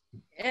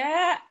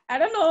 Yeah, I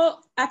don't know.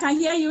 I can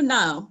hear you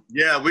now.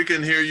 Yeah, we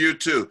can hear you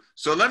too.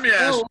 So let me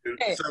ask you,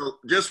 so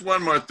just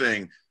one more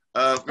thing.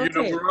 You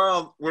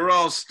know, we're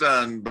all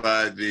stunned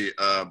by the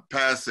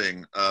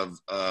passing of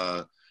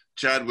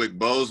Chadwick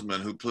Boseman,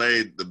 who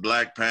played the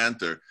Black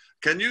Panther.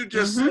 Can you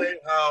just say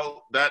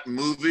how that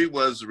movie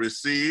was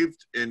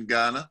received in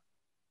Ghana?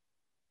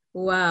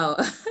 Wow,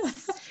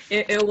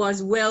 it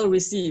was well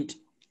received.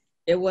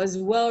 It was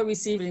well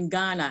received in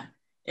Ghana.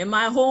 In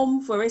my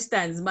home, for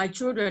instance, my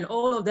children,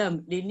 all of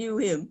them, they knew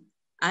him.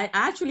 I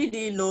actually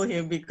didn't know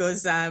him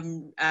because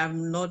I'm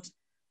not.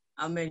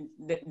 I mean,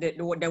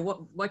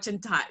 the watching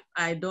type.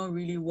 I don't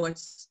really watch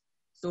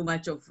so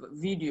much of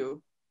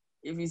video.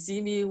 If you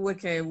see me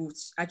working,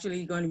 it's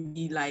actually going to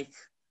be like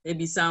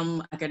maybe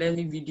some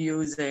academic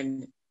videos,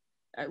 and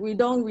we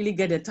don't really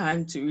get the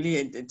time to really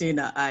entertain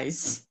our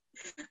eyes.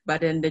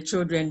 But then the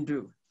children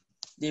do.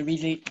 They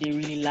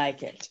really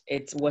like it.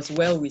 It was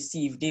well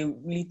received. They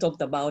really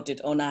talked about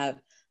it on our,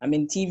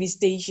 TV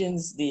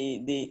stations.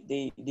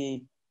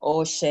 They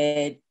all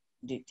shared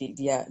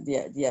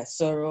their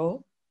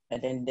sorrow.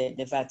 And then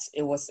the fact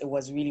it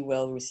was really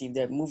well received.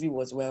 The movie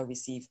was well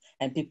received,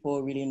 and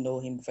people really know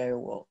him very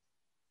well.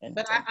 And,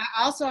 but I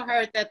also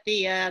heard that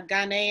the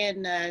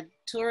Ghanaian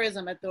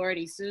Tourism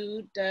Authority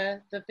sued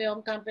the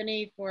film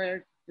company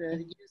for the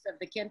use of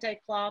the kente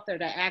cloth, or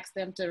to ask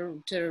them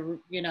to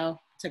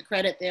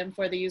credit them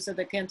for the use of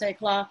the kente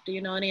cloth. Do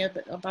you know any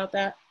about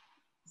that?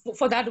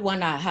 For that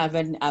one, I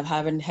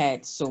haven't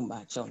heard so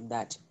much on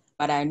that,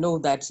 but I know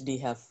that they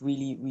have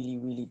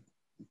really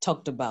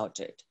talked about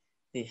it.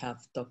 They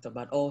have talked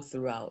about all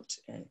throughout.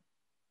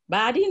 But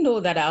I didn't know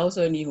that. I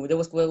also knew there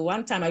was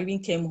one time I even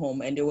came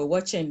home and they were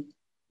watching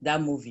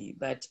that movie,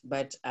 but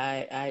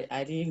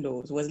I didn't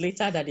know. It was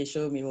later that they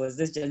showed me it was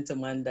this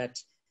gentleman that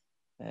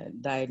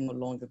died not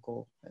long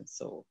ago, and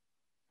so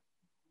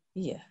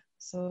yeah.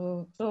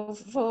 So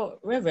for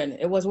Reverend,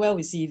 it was well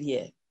received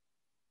here.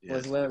 It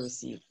was well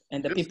received,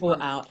 and the people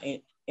are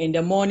in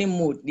the mourning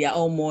mood. They are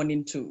all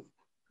mourning too.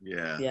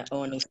 Yeah, they are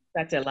on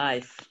such a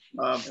life.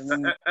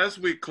 As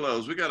we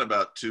close, we got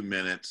about 2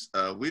 minutes.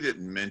 We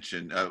didn't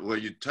mention, well,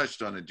 you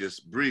touched on it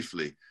just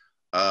briefly.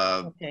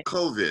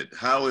 COVID,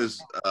 how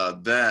is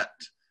that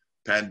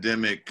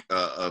pandemic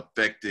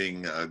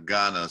affecting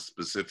Ghana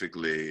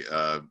specifically?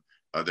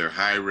 Are there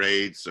high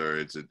rates, or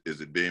is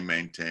it being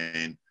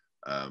maintained?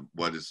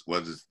 What is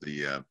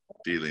the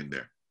feeling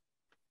there?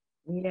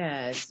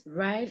 Yes,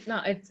 right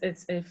now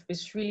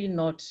it's really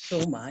not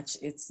so much.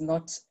 It's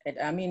not.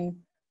 I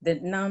mean, the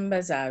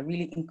numbers are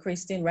really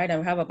increasing. Right now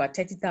we have about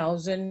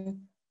 30,000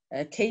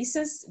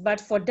 cases, but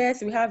for death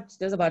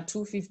there's about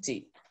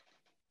 250.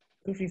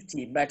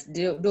 But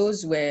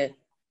those were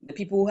the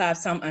people who have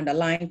some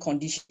underlying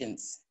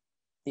conditions.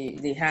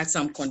 They had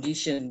some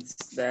conditions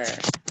there,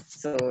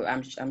 so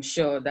I'm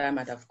sure that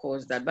might have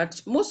caused that.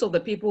 But most of the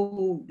people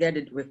who get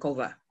it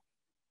recover.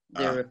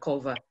 They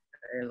recover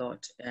a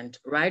lot. And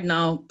right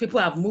now, people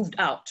have moved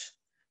out,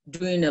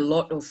 doing a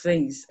lot of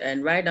things.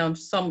 And right now,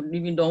 some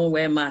even don't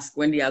wear masks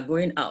when they are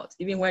going out.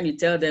 Even when you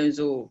tell them,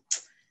 so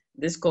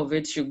this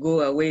COVID should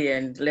go away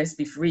and let's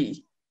be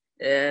free.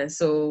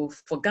 So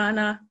for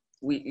Ghana,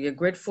 we are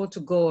grateful to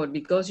God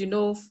because, you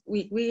know,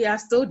 we are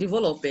still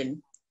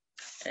developing.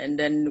 And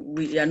then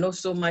we are not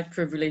so much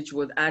privileged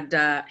with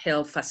other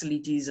health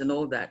facilities and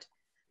all that.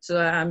 So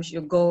I'm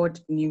sure God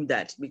knew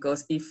that,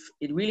 because if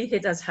it really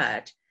hit us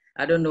hard,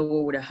 I don't know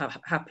what would have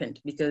happened,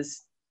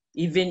 because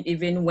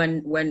even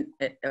when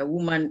a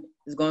woman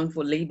is going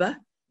for labor,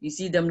 you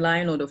see them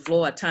lying on the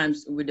floor at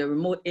times with the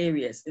remote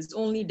areas. It's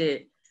only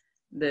the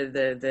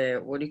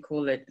what do you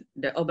call it,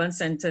 the urban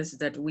centers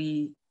that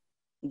we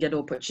get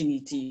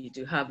opportunity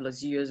to have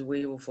luxurious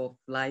way of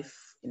life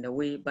in a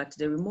way, but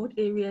the remote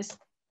areas,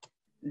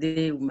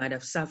 they might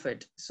have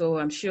suffered. So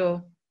I'm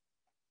sure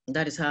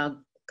that is how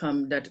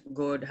come that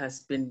God has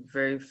been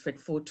very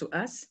faithful to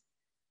us,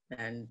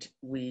 and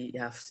we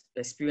have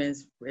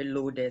experienced very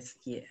low death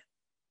here.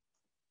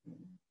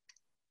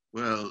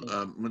 Well,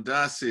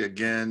 Mudasi,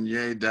 again,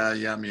 Yeda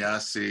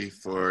Yamiasi,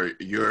 for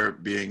your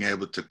being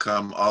able to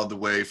come all the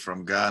way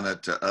from Ghana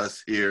to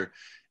us here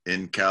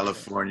in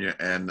California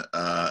and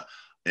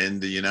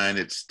in the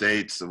United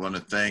States. I want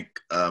to thank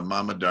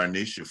Mama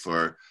Darnisha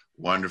for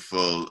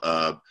wonderful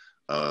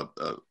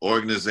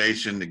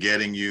organization to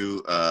getting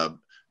you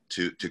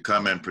to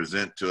come and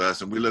present to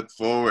us. And we look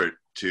forward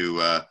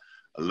to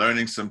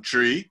learning some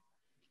tree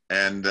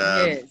and,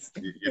 yes.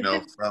 you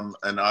know, from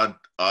an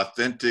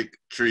authentic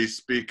tree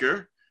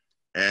speaker.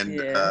 And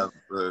yeah.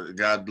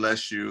 God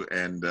bless you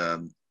and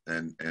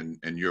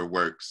your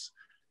works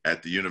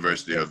at the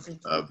University of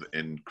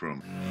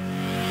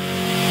Nkrumah.